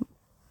bowed out,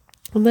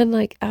 and then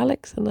like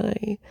Alex and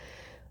I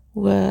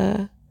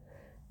were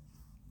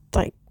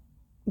like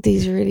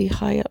these really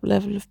high up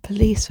level of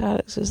police. So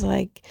Alex was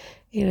like,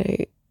 you know,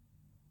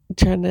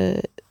 trying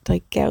to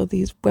like get all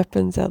these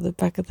weapons out the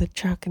back of the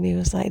truck, and he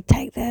was like,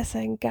 take this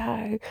and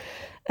go.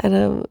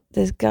 And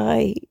this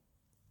guy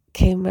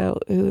came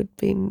out he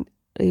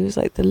was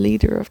like the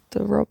leader of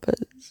the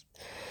robbers,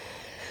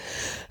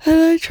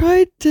 and I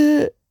tried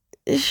to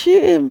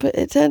shoot him, but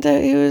it turned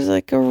out he was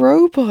like a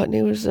robot, and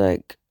he was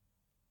like,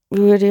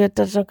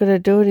 that's not going to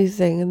do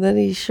anything. And then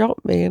he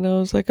shot me, and I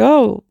was like,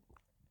 oh.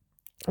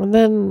 And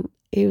then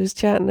he was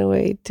chatting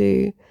away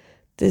to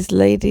this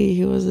lady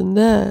who was a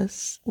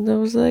nurse, and I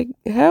was like,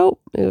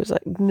 help. He was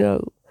like,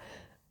 no,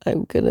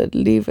 I'm going to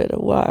leave it a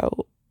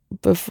while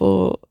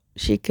before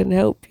she can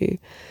help you.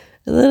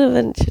 And then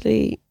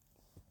eventually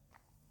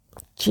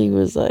she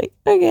was like,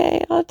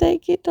 okay, I'll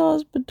take you to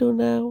hospital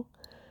now.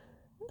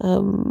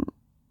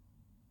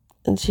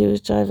 And she was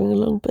driving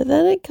along, but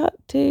then it cut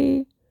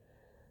to,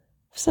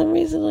 for some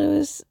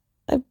reason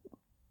I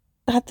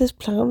had this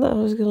plan that I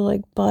was going to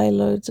like buy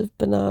loads of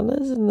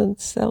bananas and then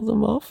sell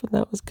them off, and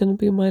that was going to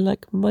be my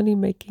like money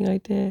making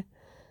idea.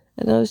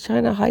 and I was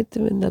trying to hide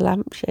them in the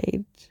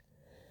lampshade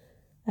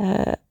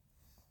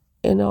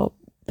in our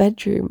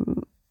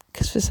bedroom,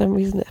 because for some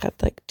reason it had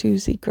like 2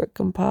 secret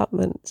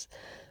compartments,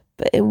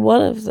 but in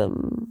one of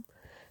them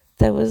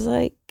there was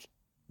like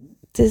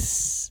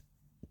this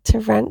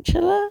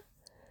tarantula,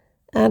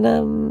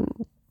 and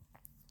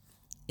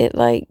it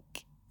like,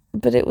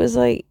 but it was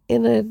like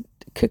in a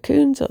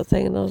cocoon sort of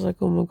thing, and I was like,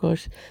 oh my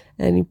gosh,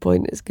 at any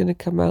point it's going to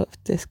come out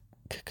of this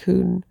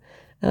cocoon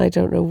and I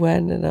don't know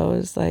when. And I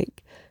was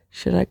like,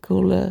 should I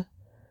call a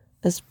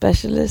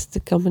specialist to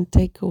come and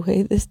take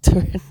away this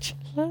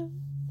tarantula?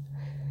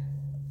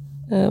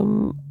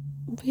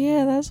 But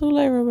yeah, that's all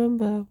I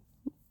remember.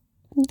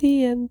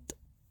 The end.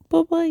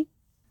 Bye-bye.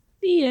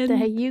 The end.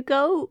 There you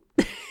go.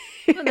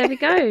 Oh, there we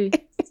go.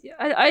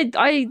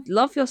 I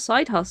love your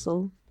side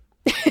hustle.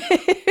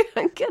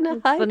 I'm gonna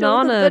hide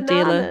Banana all the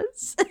dealer.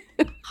 bananas.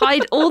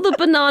 Hide all the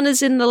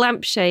bananas in the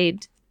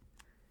lampshade.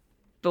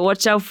 But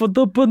watch out for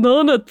the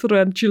banana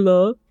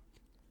tarantula.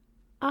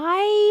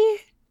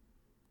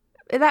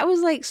 That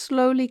was like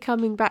slowly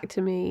coming back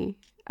to me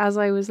as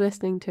I was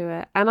listening to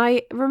it. And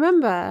I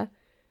remember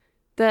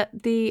that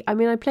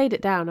I played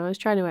it down. I was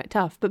trying to act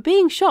tough, but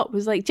being shot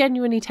was like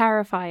genuinely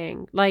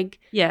terrifying. Like,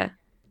 Yeah.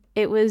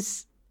 it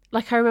was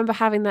like, I remember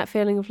having that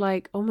feeling of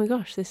like, oh my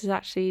gosh, this is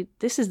it.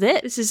 This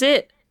is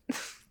it.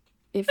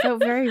 It felt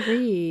very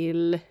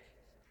real.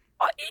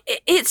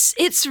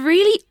 It's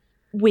really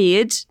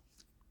weird,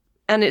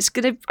 and it's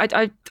gonna.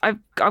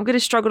 I'm gonna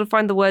struggle to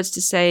find the words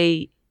to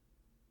say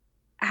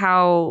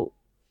how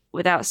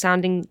without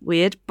sounding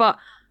weird, but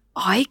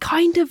I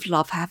kind of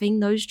love having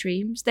those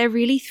dreams. They're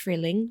really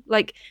thrilling,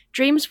 like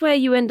dreams where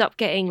you end up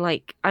getting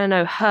like, I don't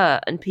know,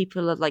 hurt, and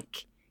people are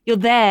like, you're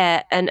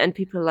there, and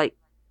people are like,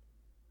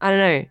 I don't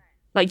know,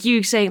 like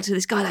you saying to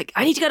this guy like,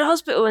 I need to go to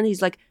hospital, and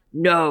he's like,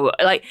 no,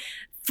 like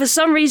for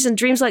some reason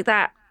dreams like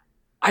that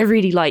I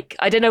really like.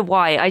 I don't know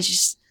why.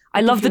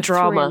 I love the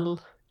drama. Thrill.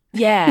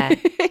 Yeah,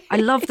 I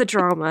love the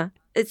drama.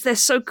 They're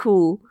so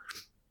cool.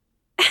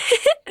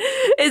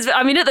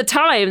 At the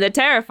time they're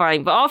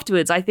terrifying, but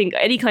afterwards, I think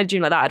any kind of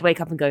dream like that, I'd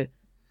wake up and go,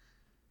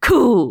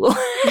 "Cool,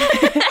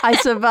 I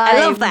survived.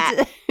 I love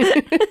that.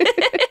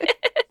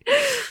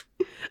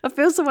 I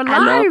feel so alive. I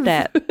love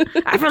that.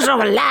 I feel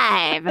so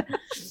alive."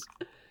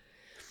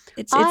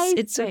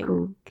 It's so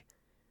cool.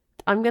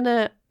 I'm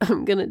gonna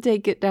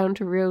take it down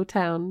to real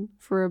town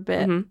for a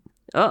bit.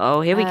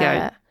 Mm-hmm. Here we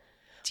go.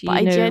 Do you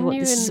But know what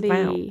this is about?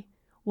 genuinely,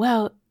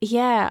 well,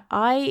 yeah,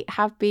 I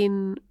have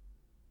been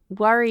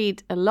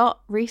worried a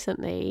lot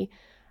recently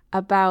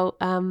about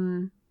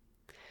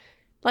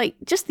like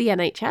just the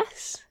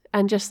NHS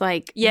and just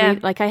like Yeah.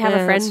 like I have a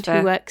Yeah, friend that's fair.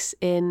 who works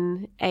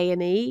in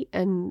A&E,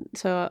 and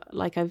so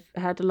like I've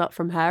heard a lot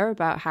from her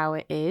about how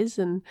it is,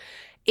 and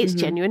it's Mhm.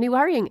 genuinely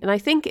worrying. And I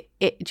think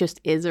it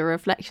just is a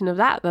reflection of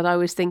that I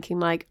was thinking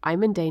like,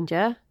 I'm in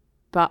danger,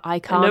 but I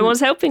And can't. no one's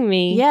helping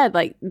me. Yeah,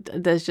 like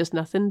there's just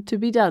nothing to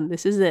be done.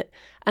 This is it.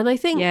 And I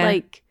think Yeah.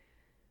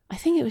 I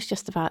think it was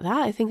just about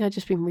that. I think I'd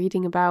just been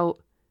reading about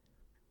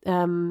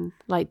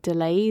like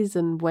delays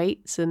and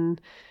waits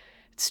and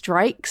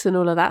strikes and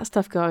all of that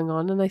stuff going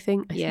on, and I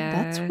think that's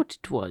Yeah. what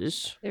it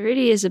was. It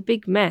really is a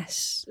big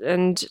mess.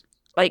 And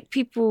like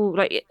people,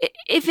 like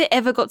if it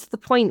ever got to the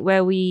point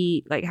where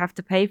we like have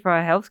to pay for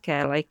our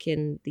healthcare, like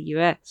in the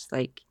US,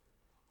 like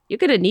you're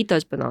gonna need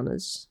those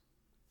bananas.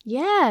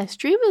 Yeah,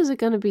 streamers are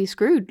going to be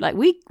screwed. Like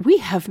we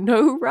have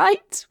no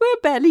rights. We're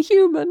barely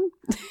human.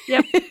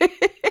 Yep.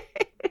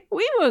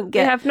 We won't We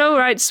get have no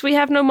rights. We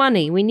have no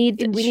money. We need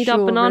our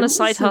banana insurance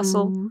side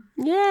hustle. and-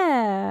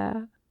 Yeah.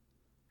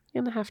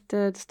 You're going to have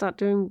to start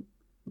doing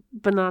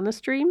banana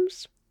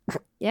streams.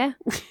 Yeah,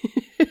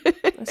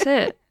 that's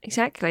it.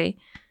 Exactly.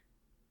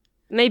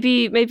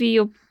 Maybe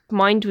your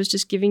mind was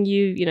just giving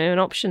you, an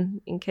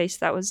option in case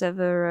that was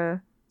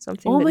ever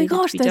something. Oh that my needed to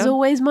gosh, be there's done.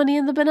 always money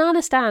in the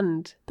banana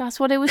stand. That's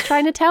what it was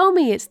trying to tell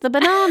me. It's the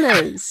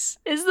bananas.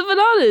 It's the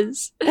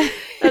bananas.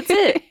 That's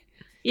it.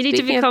 You need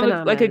Speaking to of become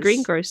like a bananas,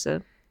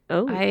 greengrocer.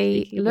 Oh,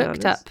 I speaking of looked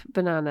bananas. up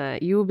banana.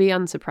 You will be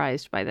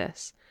unsurprised by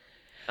this.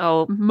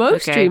 Oh,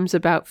 Most okay. dreams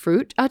about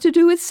fruit are to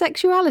do with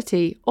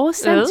sexuality or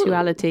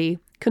sensuality.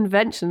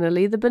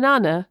 Conventionally, the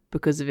banana,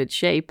 because of its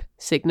shape,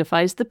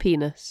 signifies the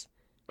penis.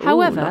 Ooh,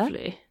 However,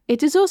 lovely.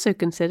 it is also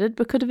considered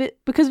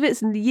because of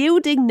its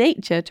yielding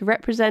nature to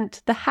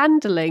represent the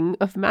handling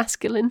of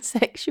masculine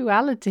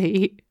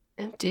sexuality.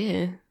 Oh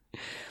dear.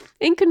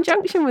 In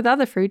conjunction with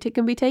other fruit, it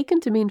can be taken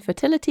to mean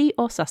fertility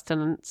or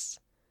sustenance.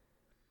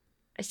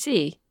 I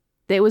see.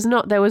 There was no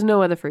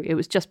other fruit. It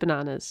was just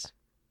bananas.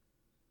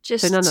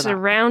 Just none of that.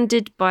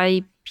 surrounded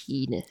by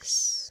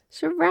penis.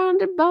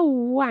 Surrounded by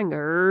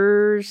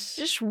wangers.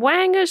 Just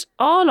wangers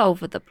all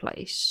over the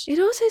place. It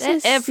also They're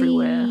says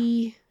everywhere.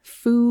 see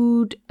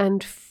food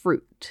and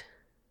fruit.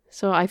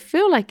 So I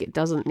feel like it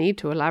doesn't need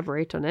to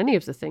elaborate on any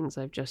of the things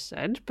I've just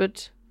said,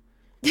 but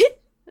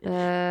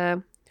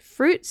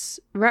fruits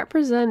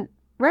represent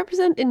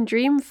in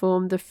dream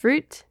form the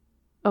fruit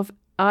of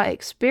our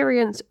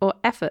experience or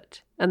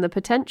effort and the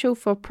potential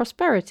for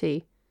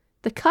prosperity.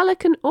 The colour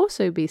can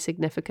also be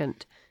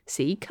significant.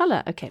 C,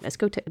 colour. Okay, let's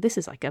go to... This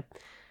is like a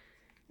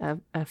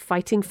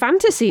fighting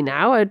fantasy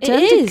now. It Turn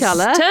is. to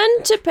colour.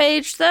 Turn to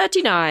page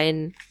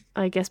 39.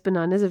 I guess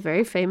bananas are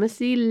very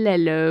famously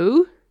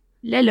yellow.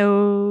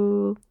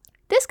 Lelo.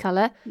 This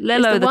colour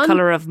Lelo, is the one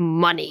colour of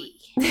money.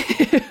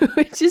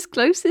 which is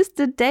closest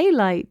to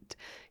daylight,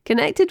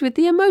 connected with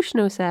the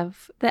emotional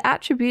self. The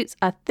attributes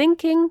are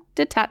thinking,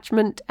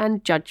 detachment,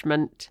 and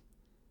judgment.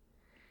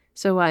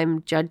 So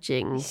I'm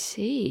judging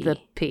See. the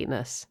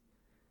penis,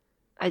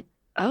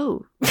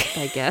 Oh.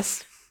 I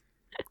guess.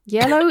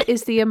 Yellow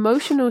is the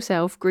emotional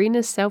self, green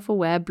is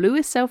self-aware, blue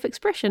is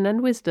self-expression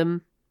and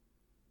wisdom.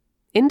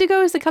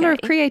 Indigo is the colour of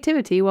Okay.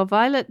 creativity, while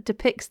violet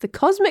depicts the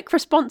cosmic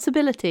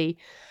responsibility.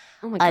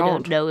 Oh my I god.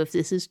 don't know if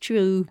this is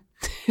true.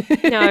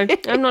 No,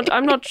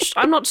 I'm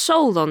not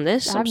sold on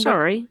this. I'm not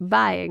sorry.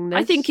 buying this.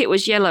 I think it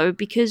was yellow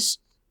because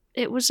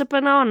it was a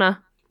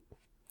banana.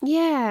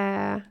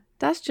 Yeah,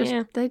 that's just,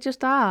 Yeah. they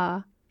just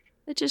are.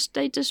 They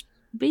just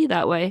be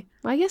that way.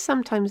 I guess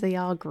sometimes they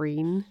are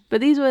green,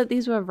 but these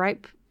were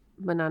ripe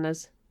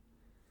bananas.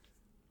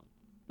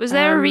 Was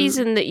there a Um,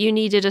 reason that you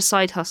needed a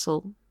side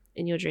hustle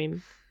in your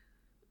dream?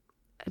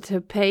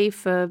 To pay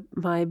for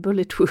my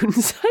bullet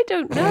wounds. I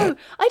don't know.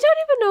 I don't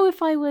even know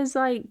if I was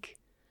like...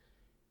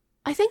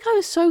 I think I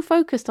was so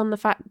focused on the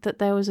fact that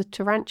there was a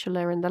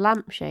tarantula in the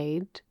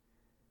lampshade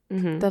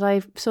Mm-hmm. that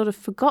I sort of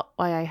forgot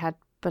why I had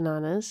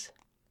bananas.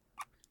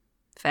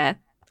 Fair.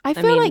 I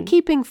feel like mean-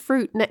 keeping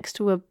fruit next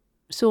to a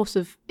source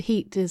of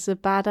heat is a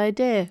bad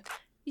idea.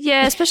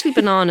 Yeah, especially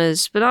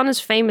bananas. Bananas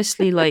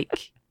famously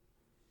like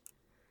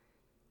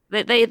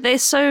they're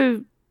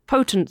so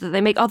potent that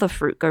they make other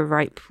fruit go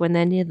ripe when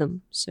they're near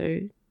them. So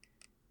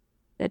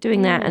they're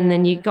doing that, and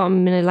then you got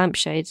them in a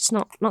lampshade. It's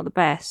not the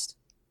best.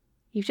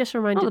 You've just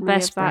reminded the me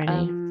best of that,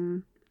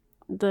 brownie.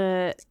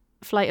 the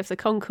Flight of the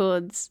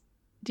Conchords.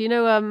 Do you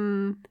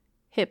know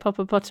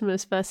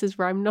Hippopotamus versus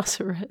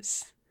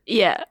Rhinoceros?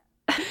 Yeah.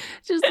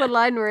 Just the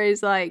line where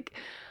he's like,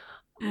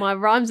 my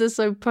rhymes are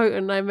so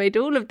potent, I made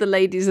all of the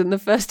ladies in the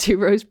first 2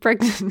 rows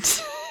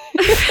pregnant.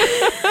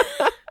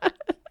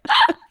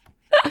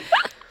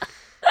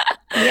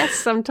 Yes,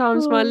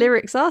 sometimes my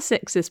lyrics are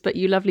sexist, but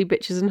you lovely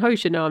bitches and hoes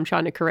should know I'm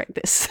trying to correct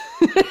this.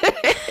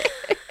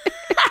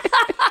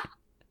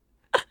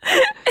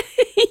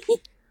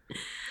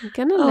 I'm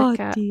gonna look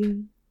at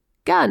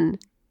gun.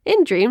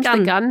 In dreams, the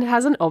Gun. gun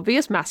has an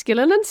obvious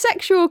masculine and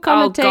sexual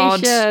God.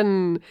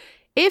 connotation.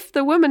 If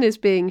the woman is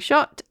being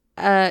shot,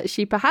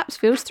 she perhaps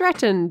feels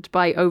threatened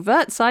by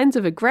overt signs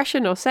of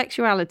aggression or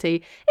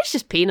sexuality. It's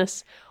just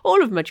penis.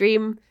 All of my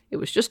dream,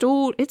 it's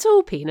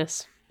all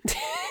penis.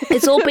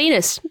 It's all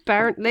penis.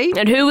 Apparently.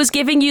 And who was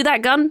giving you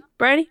that gun,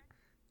 Brownie?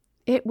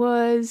 It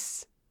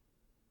was...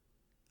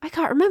 I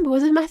can't remember.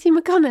 Was it Matthew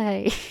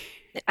McConaughey?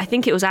 I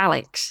think it was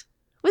Alex.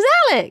 Was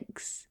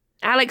Alex?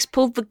 Alex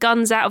pulled the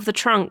guns out of the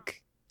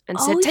trunk and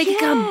said, "Take a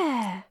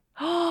gun."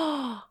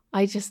 Oh,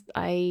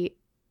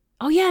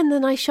 Oh yeah, and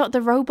then I shot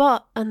the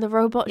robot, and the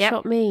robot Yep.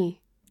 shot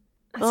me.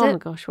 That's Oh it. my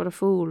gosh, what a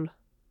fool!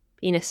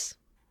 Penis.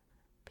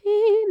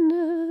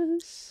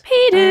 Penis.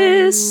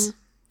 Penis.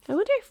 I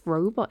wonder if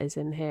robot is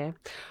in here.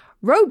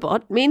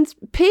 Robot means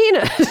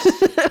penis.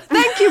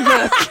 Thank you,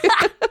 Brooke.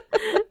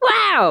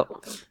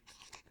 Wow.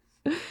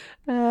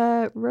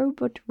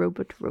 Robot.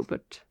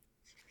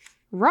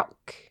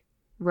 Rock.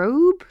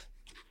 Robe.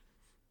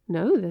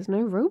 No, there's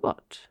no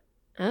robot.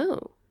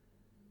 Oh.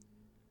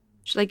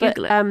 Should I But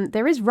Google it?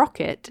 there is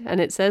rocket, and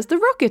it says the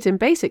rocket in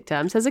basic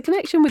terms has a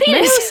connection with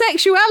Penis. male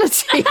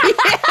sexuality.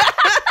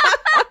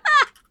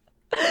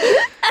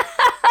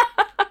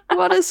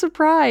 What a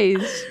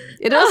surprise.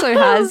 It also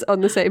has, on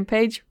the same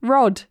page,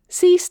 rod,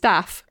 sea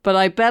staff, but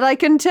I bet I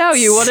can tell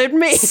you what it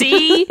means.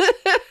 See?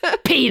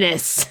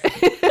 Penis.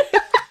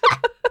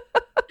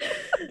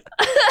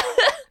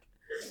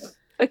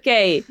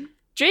 Okay.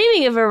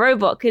 Dreaming of a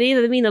robot can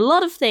either mean a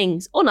lot of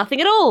things or nothing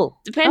at all,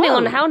 depending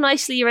on Oh. how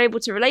nicely you're able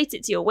to relate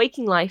it to your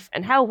waking life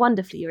and how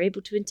wonderfully you're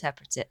able to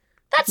interpret it.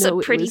 That's No, a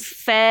it pretty was-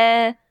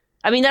 fair...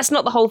 I mean, that's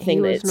not the whole thing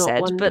He that was it not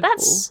said, but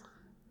wonderful.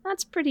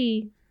 that's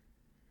pretty...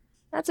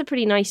 That's a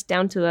pretty nice,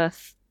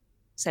 down-to-earth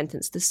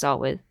sentence to start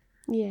with.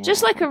 Yeah.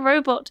 Just like a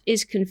robot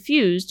is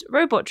confused,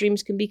 robot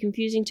dreams can be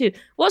confusing too.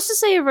 What's to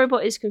say a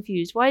robot is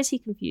confused? Why is he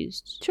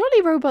confused?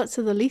 Surely robots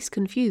are the least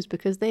confused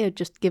because they are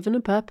just given a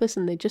purpose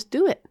and they just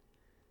do it.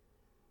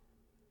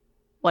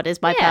 What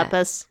is my Yeah.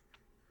 purpose?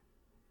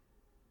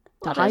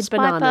 To What hide is my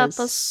bananas.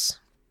 purpose?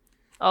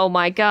 Oh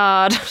my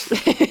god.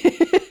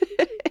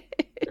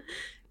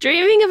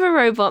 Dreaming of a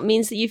robot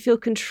means that you feel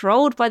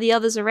controlled by the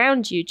others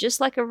around you, just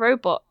like a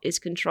robot is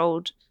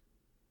controlled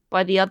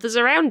by the others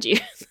around you.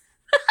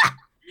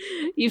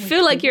 You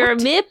feel like you're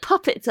a mere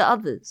puppet to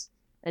others,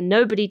 and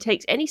nobody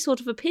takes any sort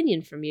of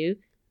opinion from you,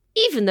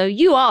 even though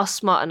you are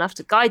smart enough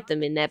to guide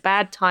them in their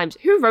bad times.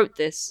 Who wrote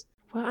this?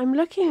 Well, I'm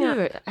looking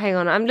at... Hang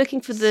on, I'm looking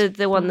for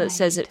the one that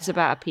says it's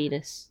about a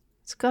penis.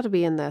 It's got to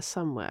be in there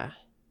somewhere.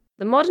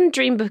 The modern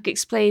dream book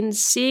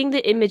explains seeing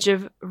the image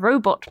of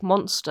robot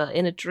monster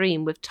in a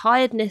dream with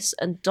tiredness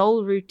and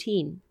dull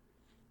routine.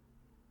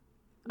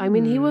 I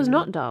mean, he was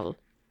not dull.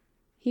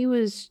 He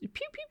was pew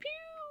pew pew.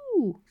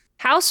 Ooh.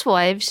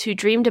 Housewives who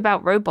dreamed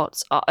about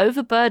robots are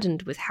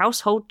overburdened with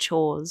household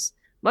chores.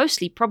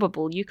 Mostly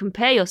probable you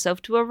compare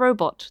yourself to a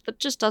robot that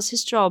just does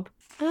his job.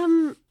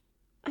 I've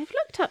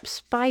looked up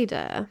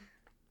spider,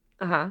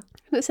 Uh-huh.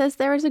 and it says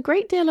there is a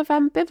great deal of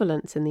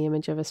ambivalence in the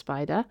image of a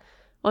spider.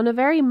 On a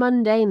very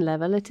mundane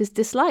level, it is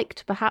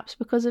disliked, perhaps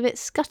because of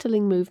its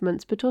scuttling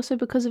movements, but also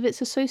because of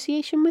its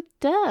association with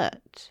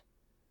dirt.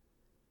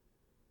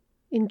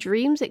 In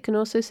dreams, it can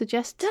also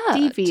suggest Dirt?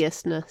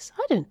 deviousness.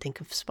 I don't think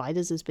of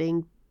spiders as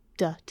being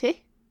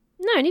dirty.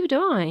 No, neither do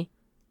I.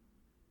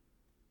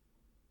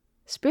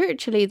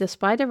 Spiritually, the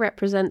spider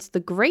represents the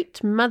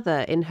Great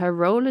Mother in her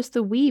role as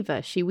the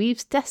weaver. She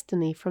weaves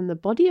destiny from the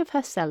body of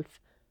herself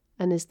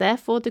and is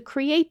therefore the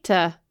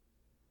creator.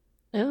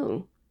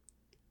 Oh.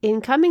 In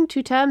coming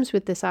to terms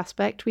with this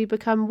aspect, we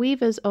become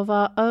weavers of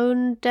our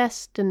own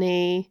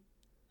destiny.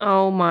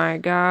 Oh my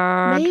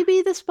god.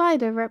 Maybe the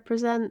spider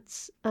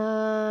represents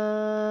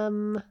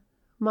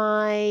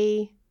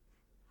my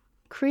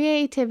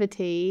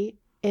creativity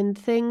in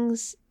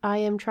things I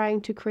am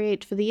trying to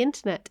create for the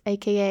internet,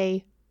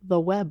 aka the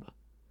web.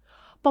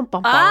 Bum,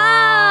 bum, bum.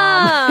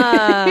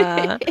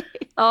 Ah!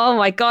 Oh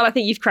my god, I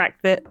think you've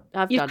cracked it.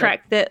 You've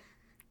cracked it.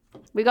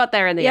 We got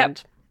there in the Yep.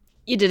 end.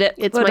 You did it.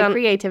 It's Well my done.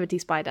 creativity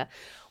spider.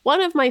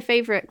 One of my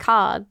favourite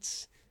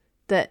cards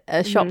that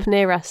a shop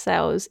near us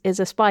sells is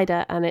a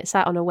spider, and it's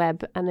sat on a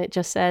web, and it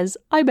just says,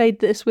 "I made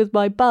this with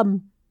my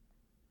bum."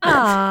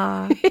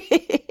 Ah.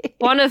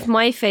 One of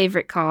my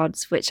favourite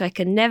cards, which I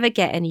can never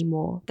get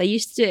anymore. They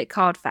used to do it at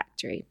Card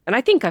Factory. And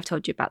I think I've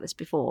told you about this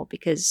before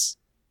because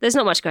there's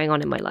not much going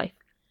on in my life.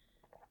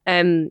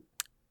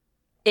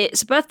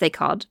 It's a birthday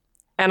card,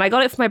 and I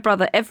got it for my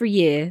brother every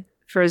year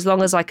for as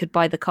long as I could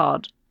buy the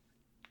card.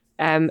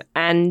 And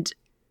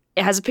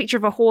it has a picture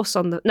of a horse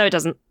on the... No, it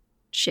doesn't.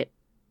 Shit.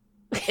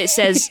 It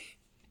says,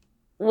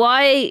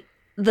 why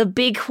the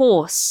big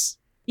horse?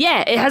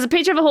 Yeah, it has a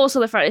picture of a horse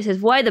on the front. It says,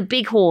 why the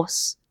big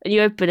horse? And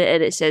you open it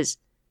and it says,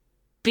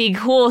 big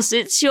horse,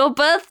 it's your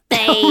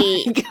birthday.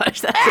 Oh my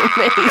gosh, that's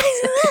amazing.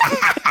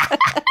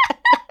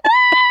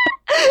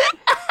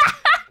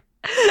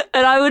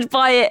 And I would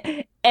buy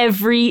it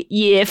every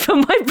year for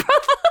my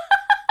brother.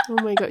 Oh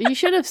my god, you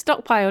should have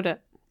stockpiled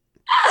it.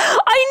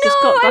 I Just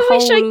know, got the I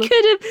wish I whole-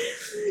 could have.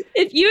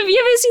 Have you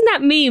ever seen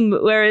that meme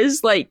where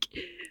it's like,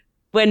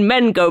 when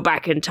men go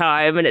back in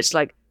time and it's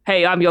like,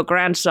 hey, I'm your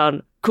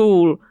grandson,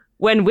 cool.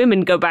 When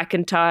women go back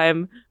in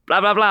time,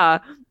 blah, blah, blah.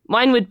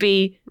 Mine would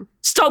be,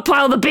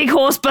 stockpile the big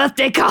horse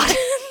birthday card.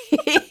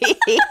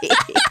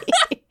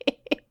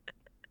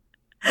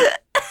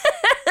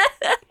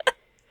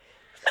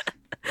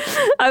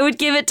 I would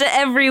give it to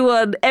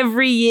everyone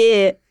every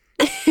year.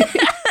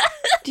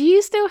 Do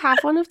you still have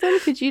one of them?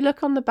 Could you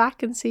look on the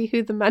back and see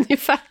who the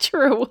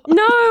manufacturer was?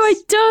 No, I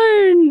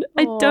don't.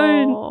 I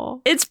don't. Aw.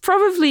 It's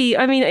probably,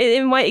 I mean,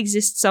 it might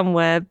exist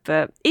somewhere,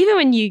 but even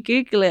when you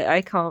Google it,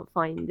 I can't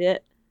find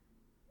it.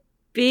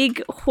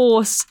 Big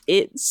horse,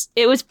 it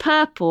was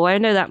purple, I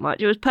know that much.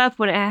 It was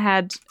purple and it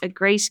had a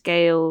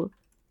grayscale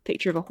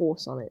picture of a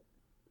horse on it.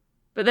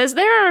 But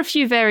there are a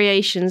few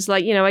variations,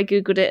 like, you know, I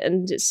Googled it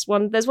and there's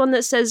one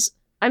that says,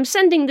 I'm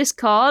sending this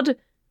card,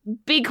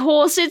 big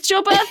horse, it's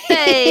your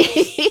birthday!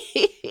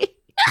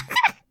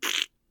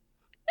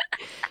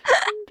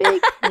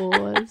 Big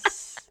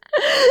horse.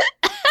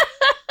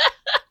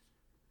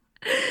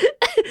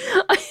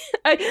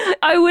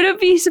 I wouldn't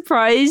be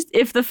surprised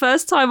if the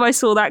first time I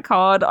saw that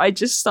card, I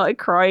just started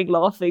crying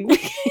laughing.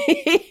 Because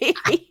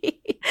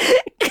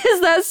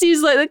that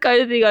seems like the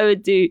kind of thing I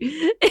would do.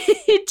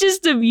 It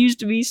just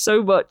amused me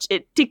so much.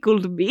 It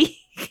tickled me.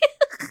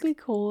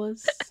 Big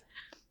horse.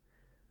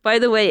 By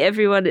the way,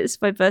 everyone, it's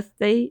my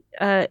birthday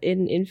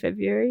in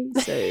February.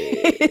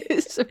 So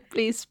So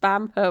please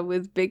spam her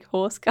with big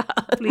horse cards.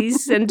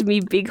 please send me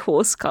big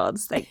horse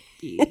cards. Thank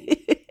you.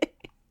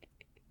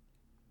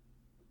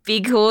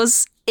 Big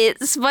horse,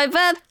 it's my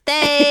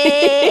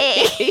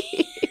birthday!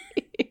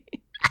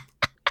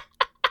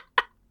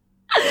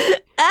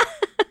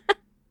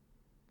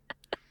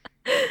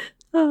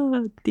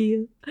 Oh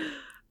dear.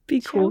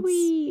 Big Shall horse.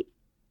 we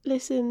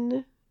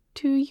listen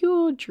to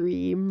your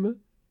dream?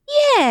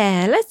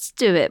 Yeah, let's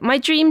do it. My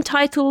dream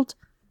titled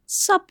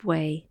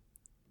Subway.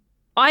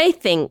 I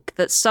think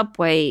that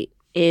Subway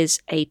is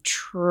a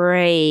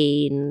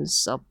train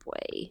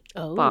subway,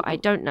 Oh. but I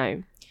don't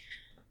know.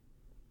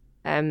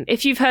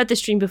 If you've heard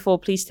this dream before,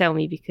 please tell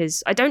me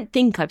because I don't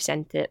think I've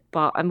sent it,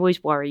 but I'm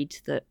always worried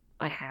that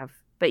I have.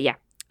 But yeah,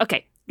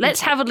 okay,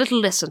 let's have a little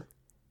listen.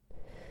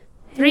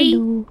 3,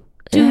 Hello.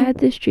 2, I had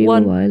this dream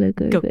 1, a while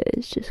ago, go. but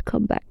it's just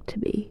come back to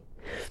me.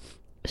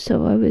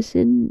 So I was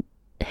in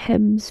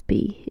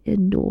Hemsby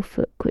in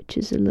Norfolk, which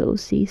is a little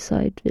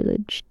seaside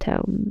village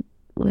town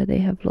where they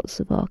have lots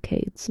of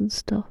arcades and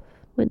stuff.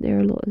 Went there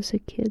a lot as a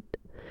kid.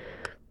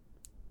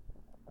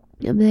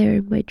 I'm there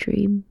in my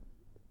dream,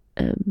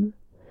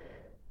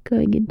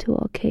 going into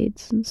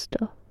arcades and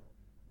stuff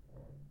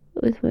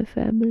with my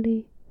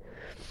family.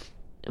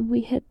 And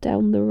we head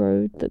down the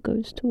road that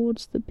goes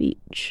towards the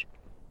beach.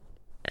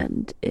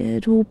 And it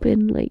had all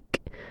been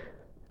like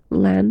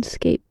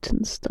landscaped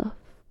and stuff.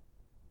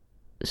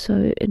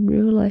 So in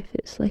real life,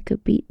 it's like a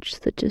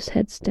beach that just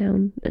heads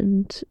down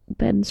and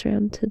bends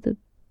round to the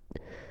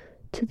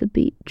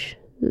beach.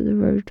 The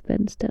road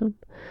bends down.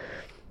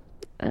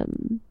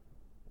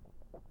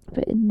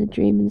 But in the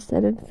dream,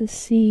 instead of the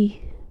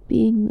sea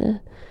being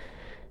there,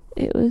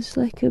 it was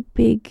like a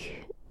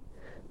big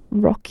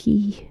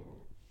rocky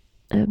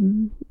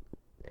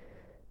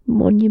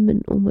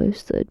monument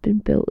almost that had been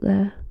built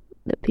there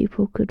that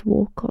people could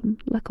walk on,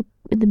 like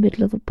in the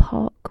middle of a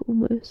park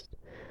almost.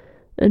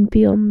 And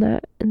beyond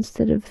that,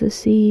 instead of the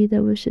sea,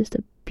 there was just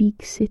a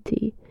big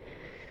city.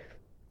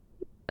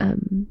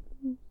 We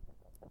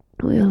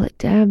were like,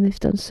 damn, they've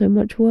done so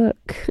much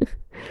work.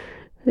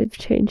 They've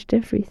changed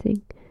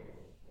everything.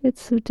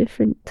 It's so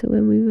different to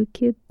when we were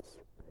kids.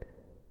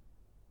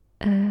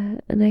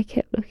 And I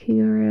kept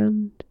looking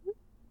around,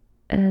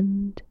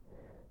 and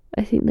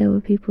I think there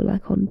were people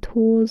like on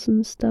tours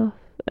and stuff,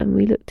 and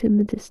we looked in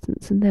the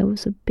distance and there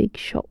was a big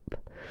shop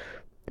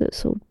that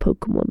sold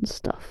Pokemon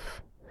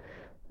stuff.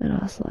 And I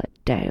was like,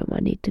 damn, I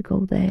need to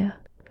go there.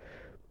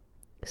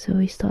 So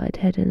we started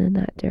heading in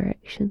that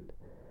direction.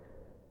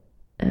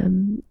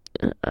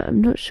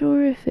 I'm not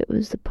sure if it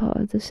was the part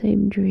of the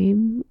same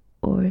dream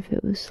or if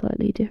it was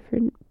slightly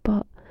different,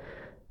 but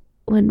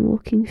when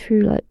walking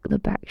through like the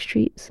back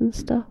streets and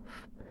stuff,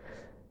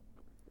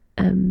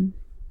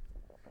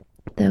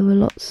 there were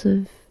lots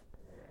of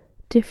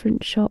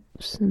different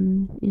shops,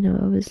 and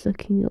I was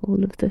looking at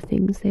all of the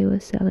things they were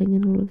selling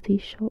in all of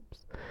these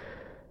shops.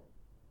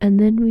 And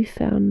then we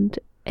found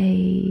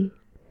a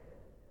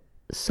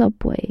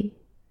Subway,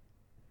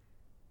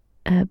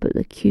 but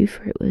the queue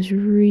for it was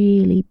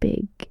really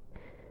big.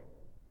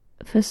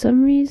 For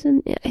some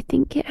reason, I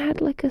think it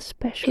had like a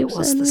special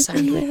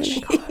sandwich.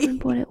 I can't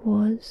remember what it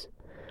was.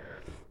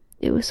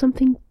 It was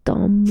something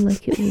dumb,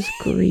 like it was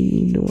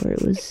green or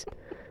it was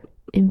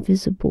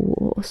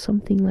invisible or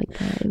something like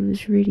that. It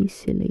was really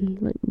silly,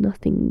 like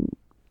nothing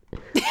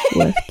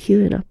worth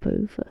queuing up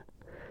over.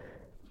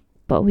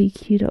 But we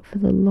queued up for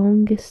the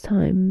longest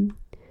time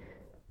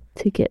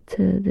to get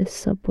to this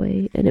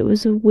Subway, and it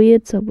was a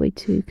weird Subway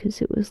too,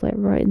 because it was like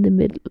right in the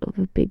middle of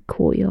a big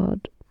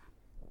courtyard,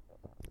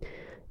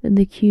 and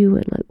the queue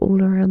went like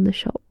all around the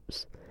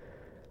shops.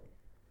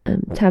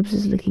 Tabs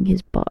is licking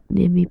his butt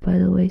near me, by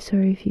the way,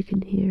 sorry if you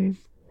can hear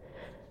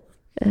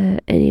him.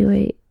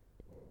 Anyway,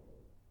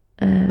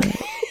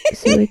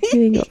 so we're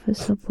queuing up for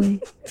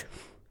Subway,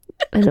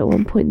 and at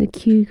one point the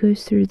queue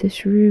goes through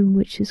this room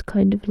which is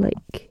kind of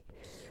like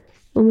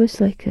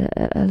almost like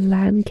a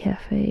LAN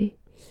cafe.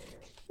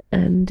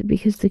 And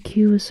because the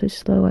queue was so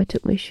slow, I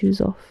took my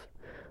shoes off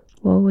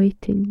while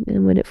waiting,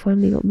 and when it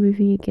finally got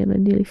moving again, I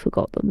nearly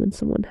forgot them, and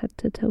someone had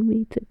to tell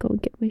me to go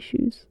and get my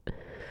shoes.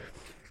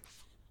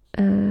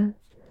 And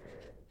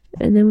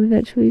then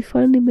we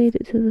finally made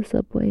it to the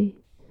Subway.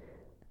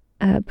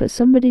 But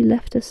somebody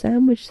left a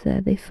sandwich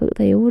there.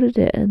 They ordered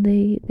it and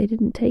they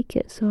didn't take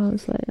it, so I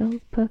was like, oh,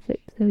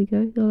 perfect, there we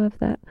go, they'll have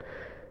that.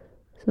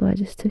 So I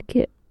just took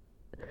it.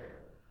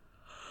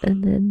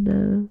 And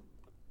then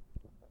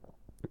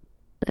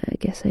I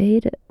guess I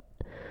ate it.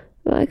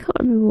 But I can't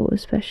remember what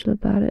was special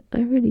about it.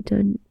 I really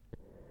don't.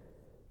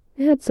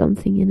 It had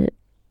something in it.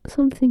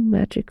 Something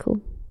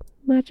magical.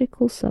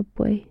 Magical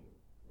Subway.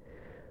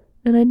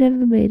 And I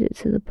never made it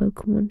to the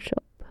Pokemon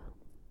shop.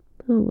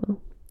 Oh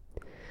well.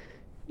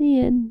 The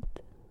end.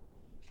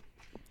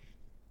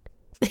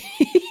 There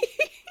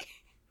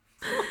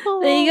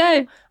you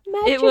go.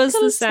 It was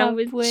the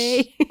sandwich.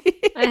 Subway.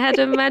 I had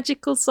a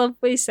magical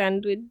Subway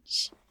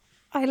sandwich.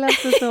 I love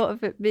the thought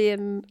of it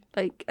being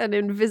like an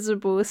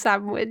invisible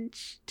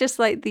sandwich, just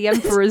like the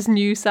Emperor's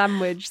New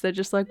Sandwich. They're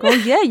just like, oh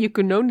yeah, you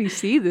can only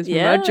see this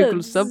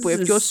magical Subway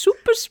if you're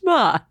super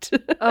smart.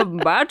 A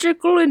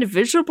magical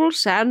invisible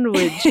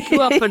sandwich.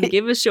 Go up and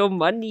give us your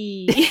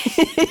money.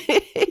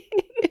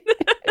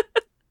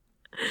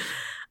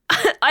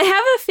 I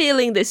have a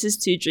feeling this is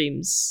two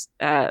dreams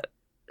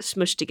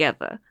smushed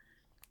together.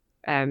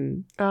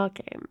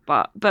 Okay,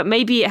 but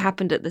maybe it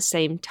happened at the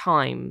same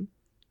time.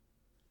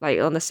 Like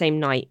on the same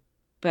night.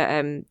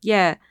 But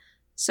yeah.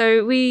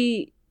 So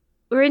we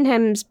were in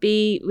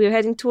Hemsby. We were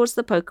heading towards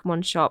the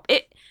Pokemon shop.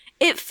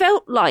 It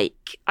felt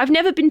like, I've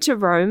never been to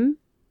Rome,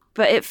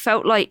 but it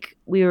felt like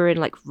we were in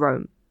like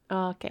Rome.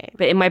 Okay.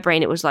 But in my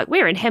brain it was like,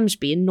 we're in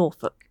Hemsby in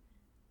Norfolk.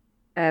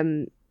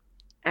 And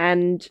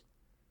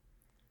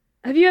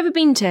have you ever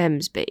been to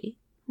Hemsby?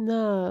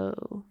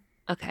 No.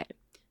 Okay.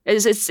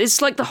 It's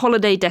like the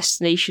holiday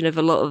destination of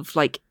a lot of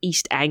like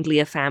East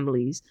Anglia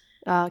families.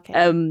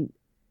 Okay.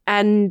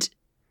 And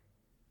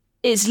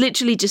it's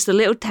literally just a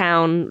little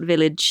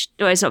village.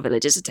 No, it's not a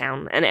village, it's a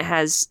town. And it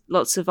has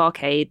lots of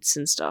arcades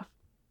and stuff.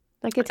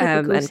 Like a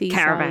typical and seaside.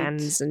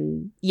 caravans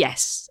and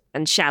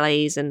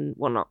chalets and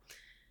whatnot.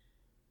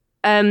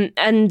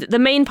 And the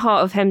main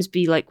part of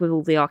Hemsby, like with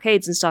all the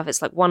arcades and stuff,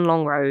 it's like one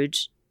long road.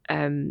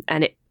 And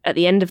at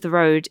the end of the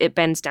road, it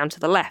bends down to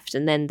the left,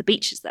 and then the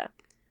beach is there.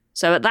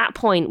 So at that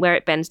point where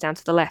it bends down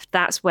to the left,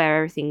 that's where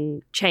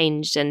everything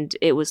changed, and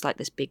it was like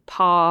this big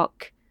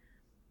park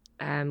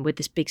with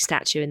this big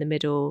statue in the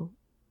middle.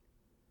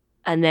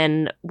 And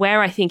then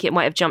where I think it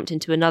might have jumped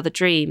into another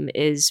dream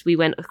is we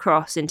went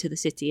across into the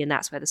city, and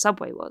that's where the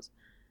subway was.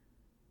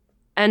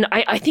 And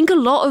I think a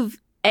lot of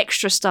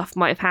extra stuff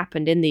might have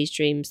happened in these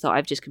dreams that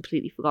I've just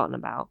completely forgotten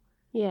about.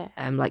 Yeah.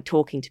 Like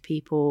talking to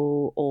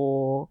people,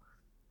 or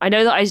I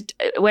know that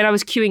when I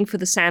was queuing for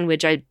the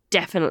sandwich, I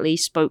definitely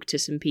spoke to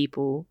some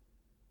people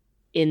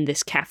in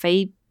this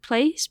cafe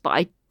place, but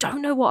I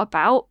don't know what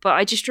about. But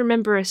I just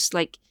remember us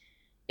like,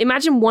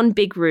 imagine one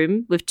big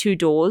room with 2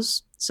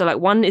 doors. So like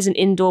one is an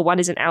indoor, one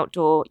is an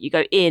outdoor. You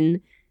go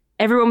in,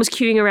 everyone was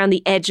queuing around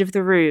the edge of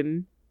the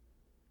room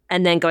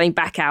and then going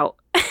back out.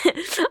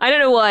 I don't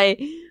know why,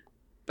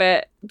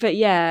 but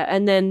yeah.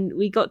 And then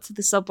we got to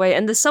the subway,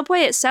 and the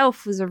subway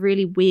itself was a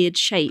really weird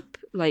shape.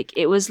 Like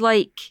it was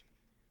like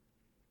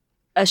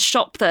a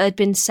shop that had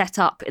been set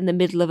up in the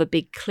middle of a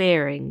big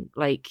clearing.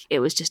 Like it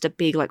was just a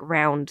big like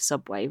round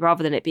subway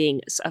rather than it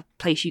being a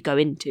place you go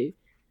into.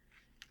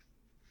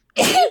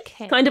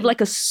 Okay. Kind of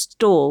like a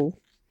stall.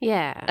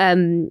 Yeah.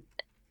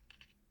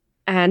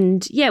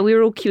 And yeah, we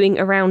were all queuing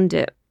around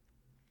it.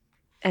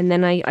 And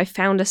then I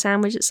found a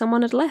sandwich that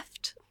someone had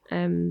left.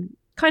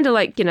 Kind of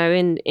like,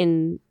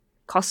 in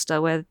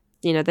Costa where,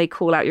 they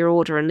call out your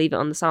order and leave it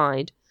on the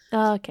side.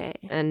 Oh, okay.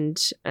 And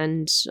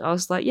I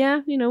was like,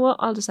 yeah, you know what?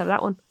 I'll just have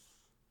that one.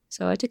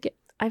 So I took it.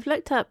 I've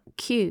looked up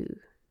queue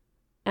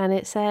and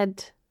it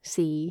said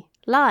see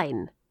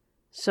line.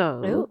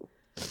 So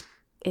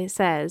it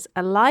says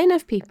a line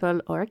of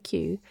people or a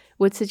queue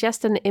would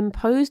suggest an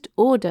imposed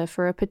order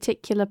for a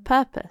particular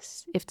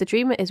purpose. If the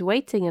dreamer is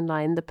waiting in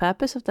line, the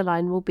purpose of the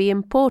line will be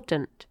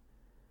important.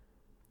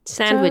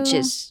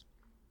 Sandwiches.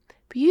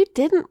 But you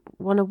didn't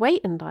want to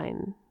wait in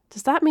line.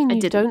 Does that mean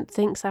you don't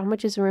think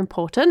sandwiches are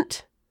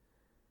important?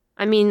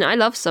 I mean, I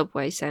love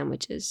Subway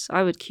sandwiches.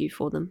 I would queue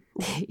for them.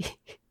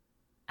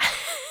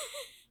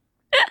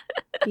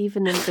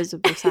 Even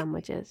invisible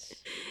sandwiches.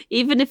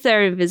 Even if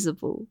they're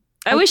invisible.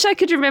 I wish I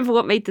could remember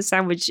what made the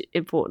sandwich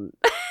important.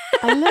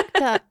 I looked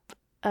up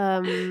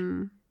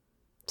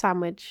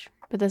sandwich,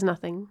 but there's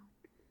nothing.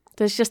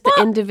 There's just the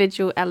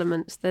individual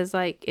elements. There's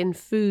like in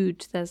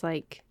food, there's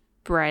like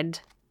bread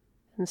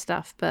and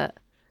stuff, but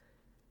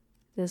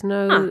there's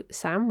no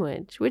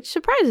sandwich, which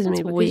surprises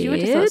me because you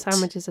would have thought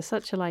sandwiches are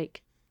such a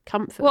like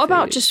comfort. What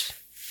about food. just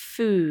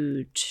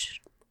food?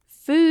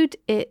 Food,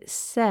 it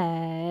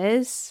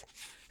says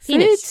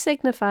Penis. food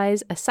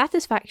signifies a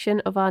satisfaction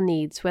of our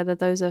needs, whether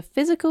those are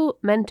physical,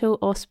 mental,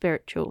 or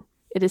spiritual.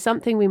 It is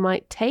something we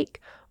might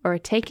take or are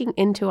taking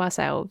into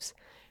ourselves.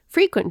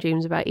 Frequent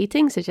dreams about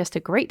eating suggest a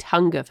great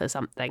hunger for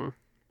something.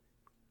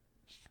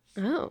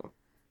 Oh.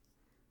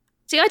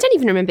 See, I don't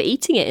even remember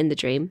eating it in the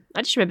dream.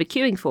 I just remember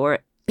queuing for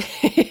it.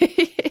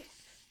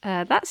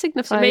 That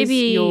signifies So maybe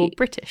you're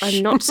British.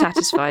 I'm not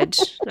satisfied.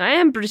 I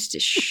am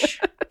British.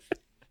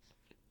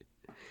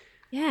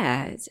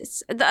 Yeah,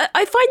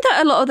 I find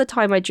that a lot of the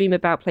time I dream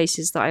about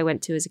places that I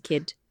went to as a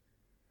kid.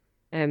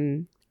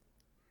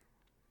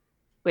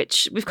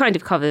 Which we've kind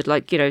of covered,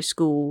 like,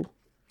 school,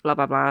 blah,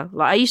 blah, blah.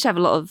 Like, I used to have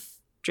a lot of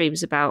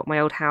dreams about my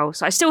old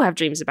house. I still have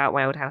dreams about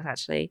my old house,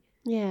 actually,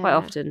 quite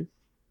often.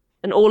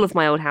 And all of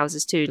my old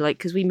houses, too, like,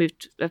 because we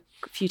moved a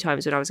few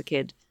times when I was a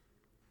kid.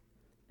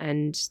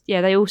 And,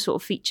 yeah, they all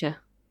sort of feature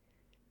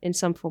in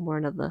some form or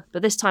another.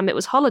 But this time it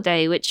was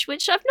holiday, which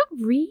I've not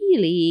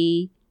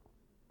really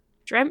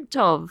dreamt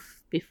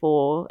of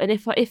before. And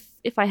if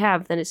I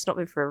have, then it's not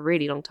been for a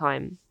really long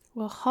time.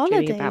 Well,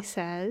 holiday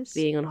says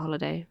being on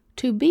holiday.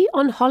 To be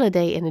on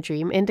holiday in a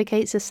dream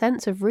indicates a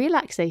sense of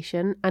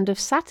relaxation and of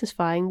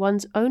satisfying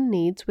one's own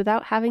needs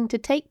without having to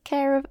take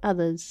care of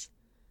others.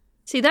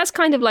 See, that's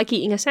kind of like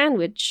eating a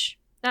sandwich.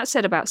 That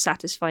said about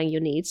satisfying your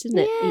needs, isn't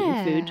it?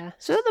 Yeah. Eating food.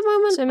 So at the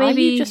moment, are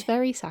you just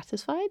very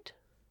satisfied?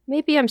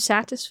 Maybe I'm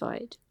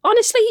satisfied.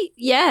 Honestly,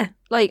 yeah.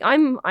 Like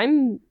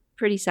I'm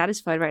pretty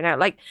satisfied right now.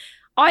 Like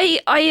I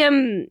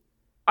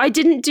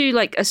didn't do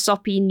like a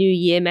soppy New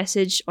Year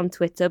message on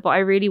Twitter, but I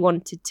really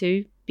wanted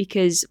to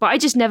but I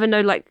just never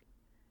know like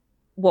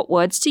what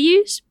words to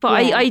use.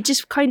 But Yeah. I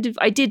just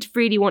I did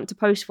really want to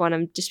post one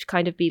and just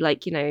kind of be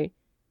like,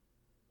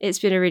 it's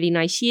been a really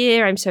nice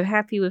year. I'm so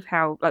happy with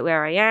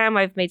where I am.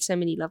 I've made so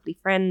many lovely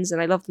friends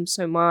and I love them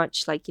so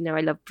much. Like,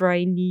 I love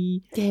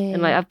Bryony. Yeah.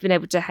 And like I've been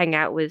able to hang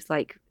out with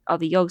like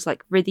other yogs,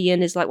 like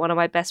Rythian is like one of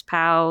my best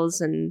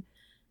pals, and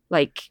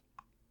like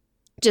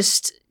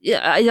just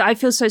I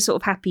feel so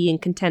sort of happy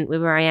and content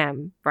with where I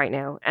am right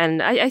now.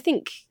 And I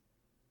think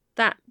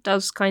that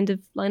does kind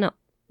of line up,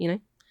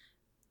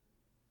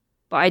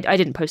 But I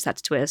didn't post that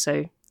to Twitter,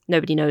 so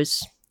nobody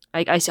knows.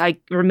 I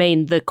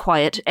remain the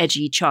quiet,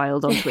 edgy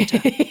child on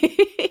Twitter.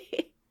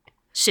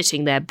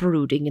 Sitting there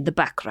brooding in the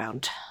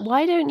background.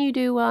 Why don't you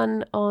do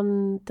one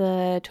on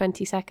the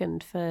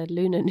 22nd for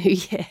Lunar New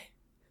Year?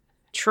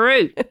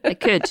 True, I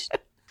could.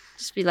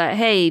 Just be like,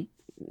 hey,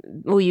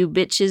 all you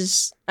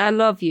bitches, I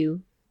love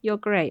you. You're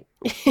great.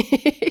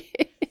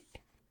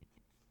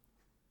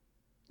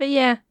 But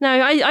yeah, no,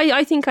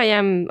 I think I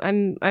am.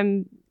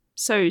 I'm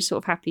so sort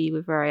of happy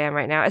with where I am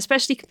right now,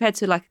 especially compared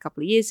to like a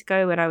couple of years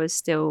ago when I was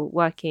still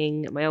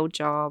working at my old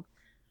job.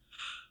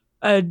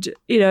 And,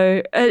 you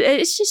know,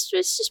 it's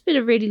just been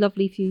a really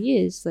lovely few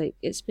years. Like,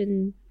 it's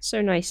been so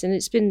nice, and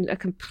it's been a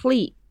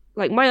complete,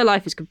 like, my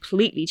life has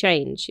completely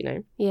changed, you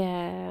know.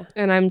 Yeah.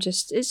 And I'm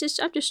just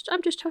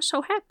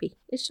so happy.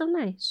 It's so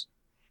nice.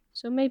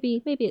 So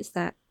maybe it's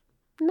that.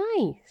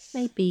 Nice.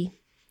 Maybe.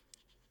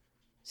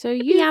 So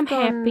you I'm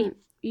happy.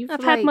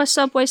 I've had my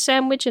Subway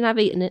sandwich and I've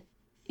eaten it.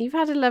 You've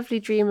had a lovely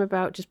dream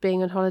about just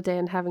being on holiday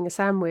and having a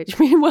sandwich.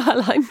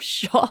 Meanwhile, I'm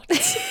shot.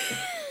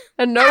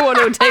 And no one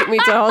will take me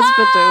to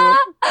hospital.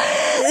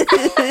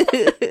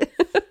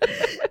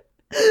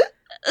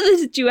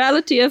 This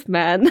duality of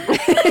man.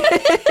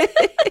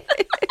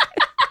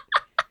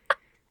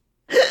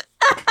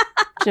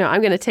 You know,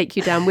 I'm going to take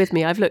you down with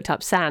me. I've looked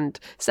up sand.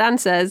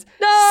 Sand says,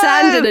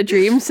 sand in a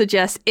dream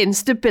suggests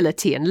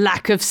instability and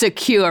lack of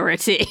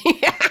security.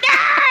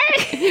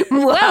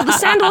 Well, the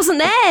sand wasn't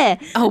there.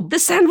 Oh, the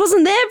sand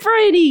wasn't there,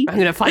 Bryony. I'm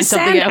going to find the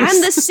something sand else.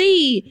 And the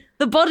sea.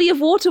 The body of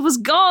water was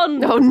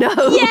gone. Oh, no.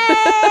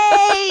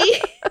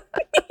 Yay!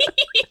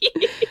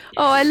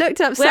 Oh, I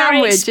looked up Where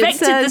sandwich. I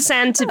expected the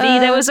sand to be,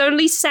 there was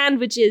only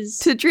sandwiches.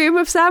 To dream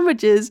of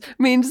sandwiches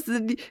means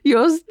that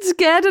you're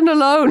scared and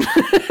alone.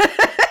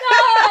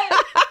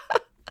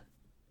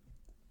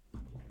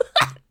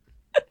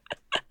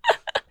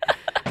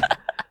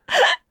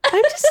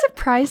 I'm just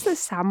surprised that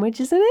sandwich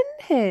isn't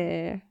in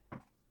here.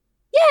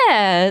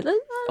 Yeah.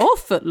 Or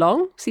foot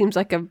long. Seems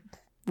like a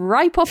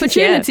ripe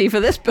opportunity for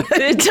this book.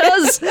 It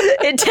does.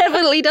 It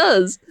definitely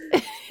does.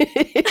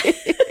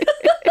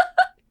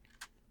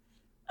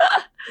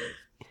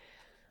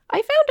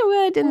 I found a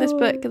word in this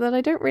book that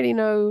I don't really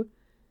know.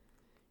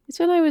 It's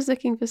when I was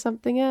looking for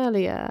something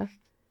earlier.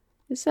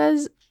 It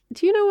says,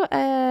 do you know what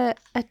a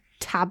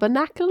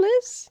tabernacle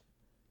is?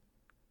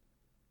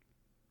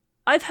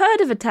 I've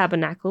heard of a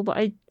tabernacle, but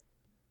I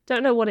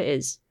don't know what it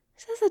is.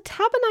 It says a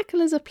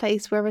tabernacle is a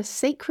place where a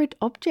sacred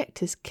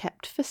object is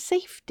kept for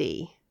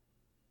safety.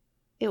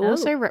 It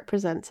also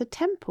represents a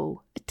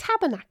temple, a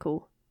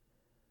tabernacle.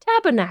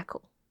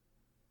 Tabernacle.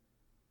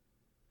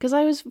 Because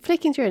I was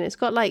flicking through and it's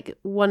got like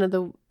one of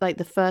the, like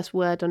the first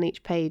word on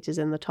each page is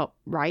in the top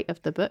right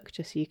of the book,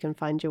 just so you can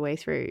find your way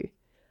through.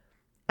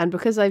 And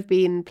because I've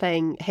been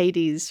playing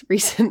Hades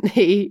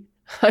recently,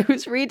 I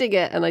was reading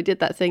it and I did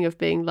that thing of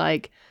being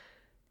like,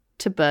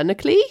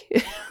 tabernacle?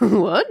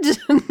 What?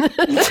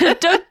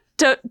 Tabernacle?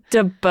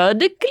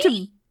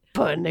 Tabernacle?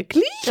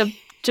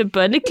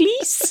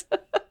 Tabernacles?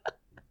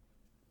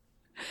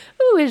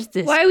 Who is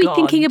this? Why are we god?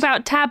 thinking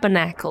about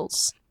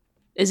tabernacles?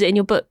 Is it in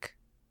your book?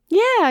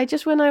 Yeah, I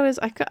just, when I was,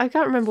 I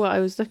can't remember what I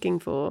was looking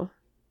for.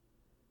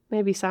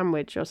 Maybe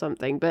sandwich or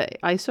something, but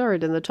I saw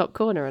it in the top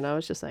corner and I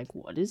was just like,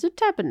 what is a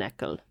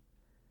tabernacle?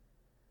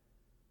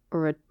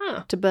 Or a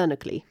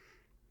tabernacle?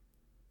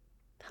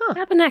 Huh.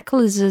 Tabernacle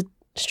is a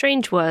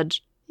strange word.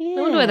 Yeah.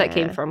 I wonder where that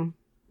came from.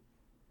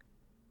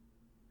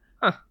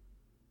 Huh.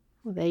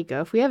 Well, there you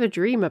go. If we ever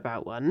dream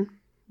about one,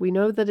 we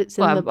know that it's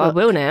in the book. I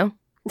will now.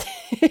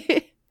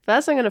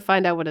 First, I'm going to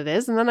find out what it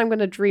is, and then I'm going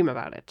to dream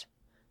about it.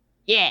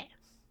 Yeah.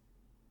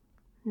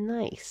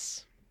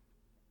 Nice.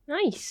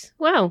 Nice.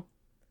 Well,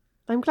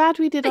 I'm glad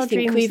we did I our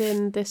think dreams we've-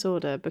 in this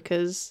order,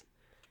 because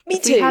Me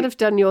if we had have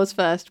done yours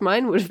first,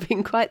 mine would have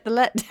been quite the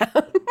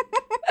letdown.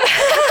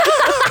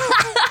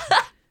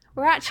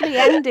 We're actually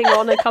ending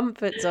on a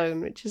comfort zone,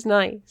 which is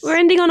nice. We're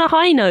ending on a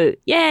high note.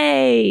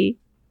 Yay!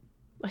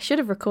 I should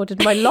have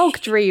recorded my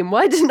log dream.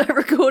 Why didn't I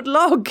record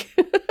log?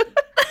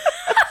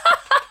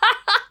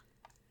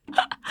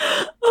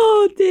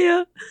 Oh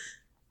dear.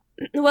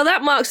 Well,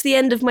 that marks the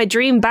end of my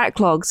dream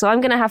backlog, so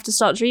I'm going to have to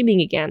start dreaming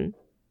again.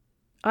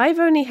 I've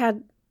only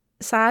had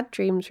sad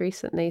dreams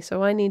recently,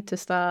 so I need to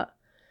start.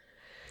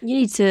 You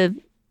need to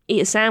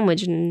eat a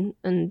sandwich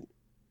and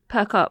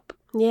perk up.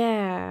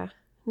 Yeah.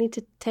 Need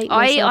to take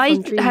myself I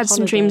on dream had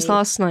some dreams holiday.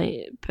 last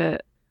night,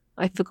 but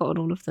I've forgotten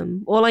all of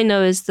them. All I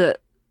know is that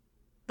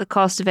the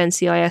cast of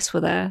NCIS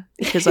were there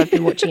because I've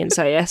been watching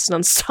NCIS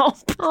non-stop.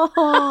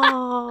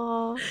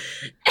 Oh.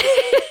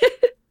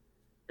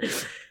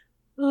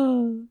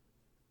 Oh.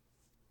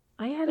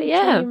 I had a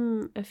Yeah.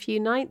 dream a few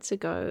nights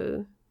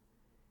ago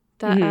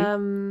that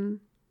Mhm.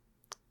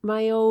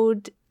 my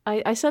old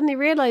I suddenly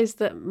realised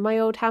that my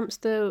old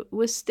hamster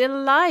was still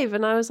alive,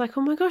 and I was like,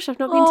 oh my gosh, I've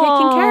not been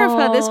taking care of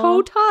her this Aw.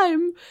 whole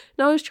time.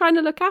 And I was trying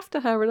to look after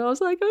her, and I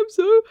was like,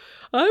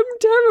 I'm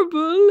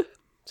terrible.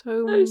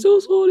 So I'm so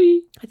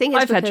sorry. I think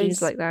it's I've had because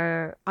dreams like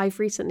that. I've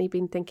recently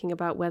been thinking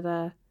about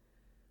whether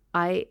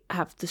I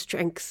have the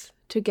strength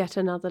to get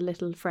another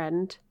little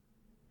friend.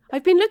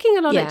 I've been looking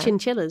a lot Yeah. at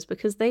chinchillas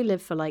because they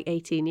live for like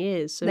 18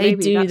 years. So They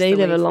maybe do. that's They the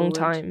live way a long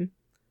forward. time.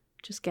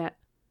 Just get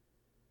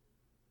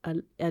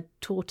a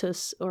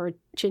tortoise or a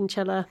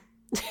chinchilla.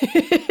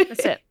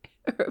 That's it.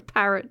 Or a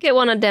parrot. Get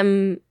one of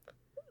them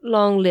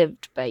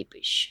long-lived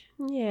babies.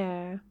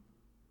 Yeah.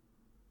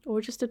 Or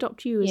just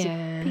adopt you as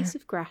Yeah. a piece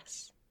of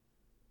grass.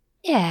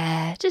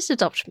 Yeah, just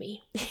adopt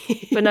me.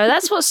 But no,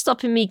 that's what's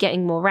stopping me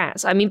getting more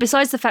rats. I mean,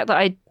 besides the fact that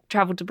I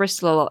travel to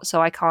Bristol a lot,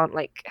 so I can't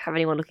like have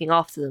anyone looking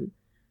after them.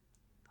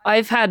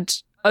 I've had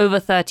over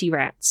 30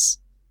 rats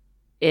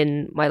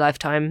in my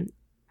lifetime,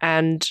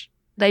 and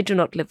They do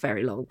not live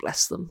very long,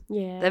 bless them.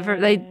 Yeah.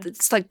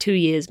 It's like 2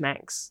 years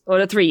max,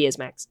 or 3 years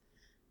max.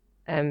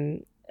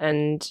 And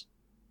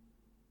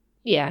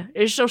yeah,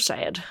 it's so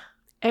sad.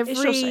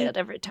 It's so sad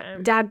every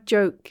time. Dad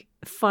joke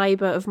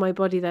fibre of my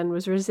body then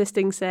was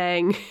resisting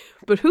saying,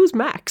 but who's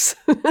Max?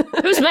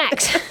 Who's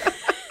Max?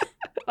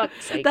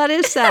 Fuck's sake. That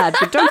is sad,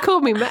 but don't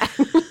call me Max.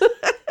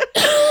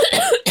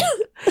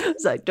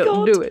 It's like,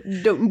 don't do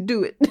it. Don't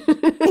do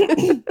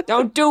it.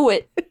 Don't do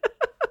it.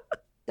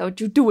 Don't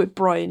you do it,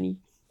 Bryony.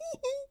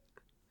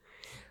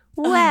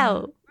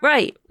 Well,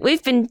 right.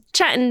 We've been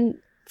chatting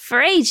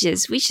for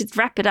ages. We should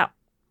wrap it up.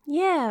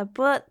 Yeah,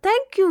 but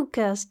thank you,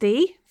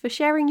 Kirsty, for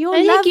sharing your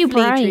Thank lovely you,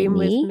 dream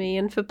with Bryony. me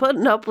and for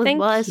putting up with Thank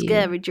my you.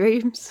 scary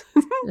dreams.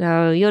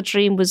 No, your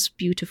dream was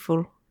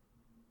beautiful.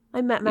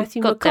 I met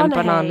Matthew You've got them McConaughey.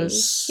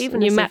 bananas.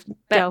 Even you as met, if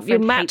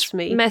Delfred hates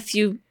me.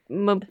 Matthew I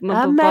met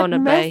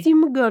McConaughey. Matthew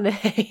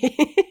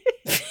McConaughey.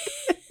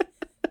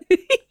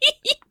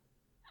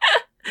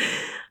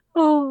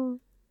 Oh,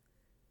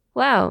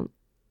 wow.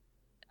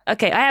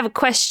 Okay, I have a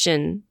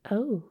question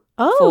Oh.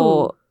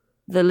 for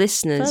the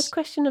listeners. First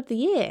question of the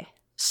year.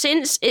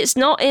 Since it's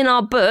not in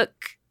our book,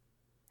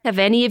 have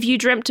any of you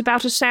dreamt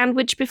about a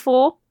sandwich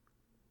before?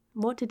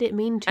 What did it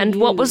mean to you? And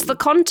what was the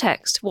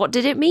context? What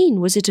did it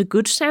mean? Was it a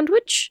good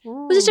sandwich?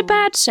 Was it a Ooh.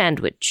 bad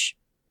sandwich?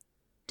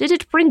 Did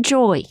it bring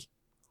joy?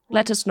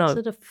 Let us know.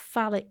 Sort of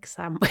phallic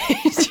sandwich.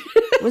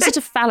 Was it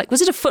a phallic?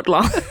 Was it a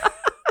footlong?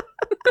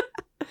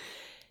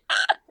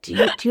 Do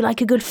you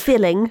like a good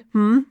filling?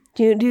 Do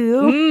you?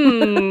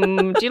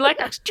 Do you like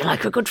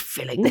a good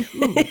filling?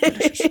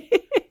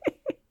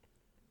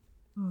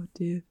 Oh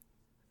dear.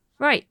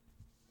 Right.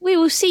 We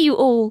will see you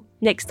all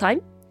next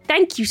time.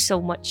 Thank you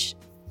so much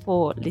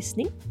for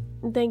listening.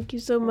 Thank you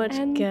so much,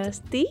 And-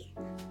 Kirsty.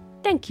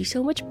 Thank you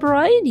so much,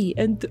 Bryony,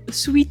 and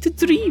sweet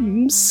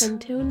dreams.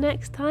 Until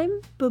next time,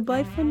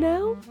 bye-bye for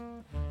now.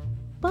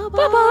 Bye-bye.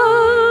 Bye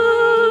bye.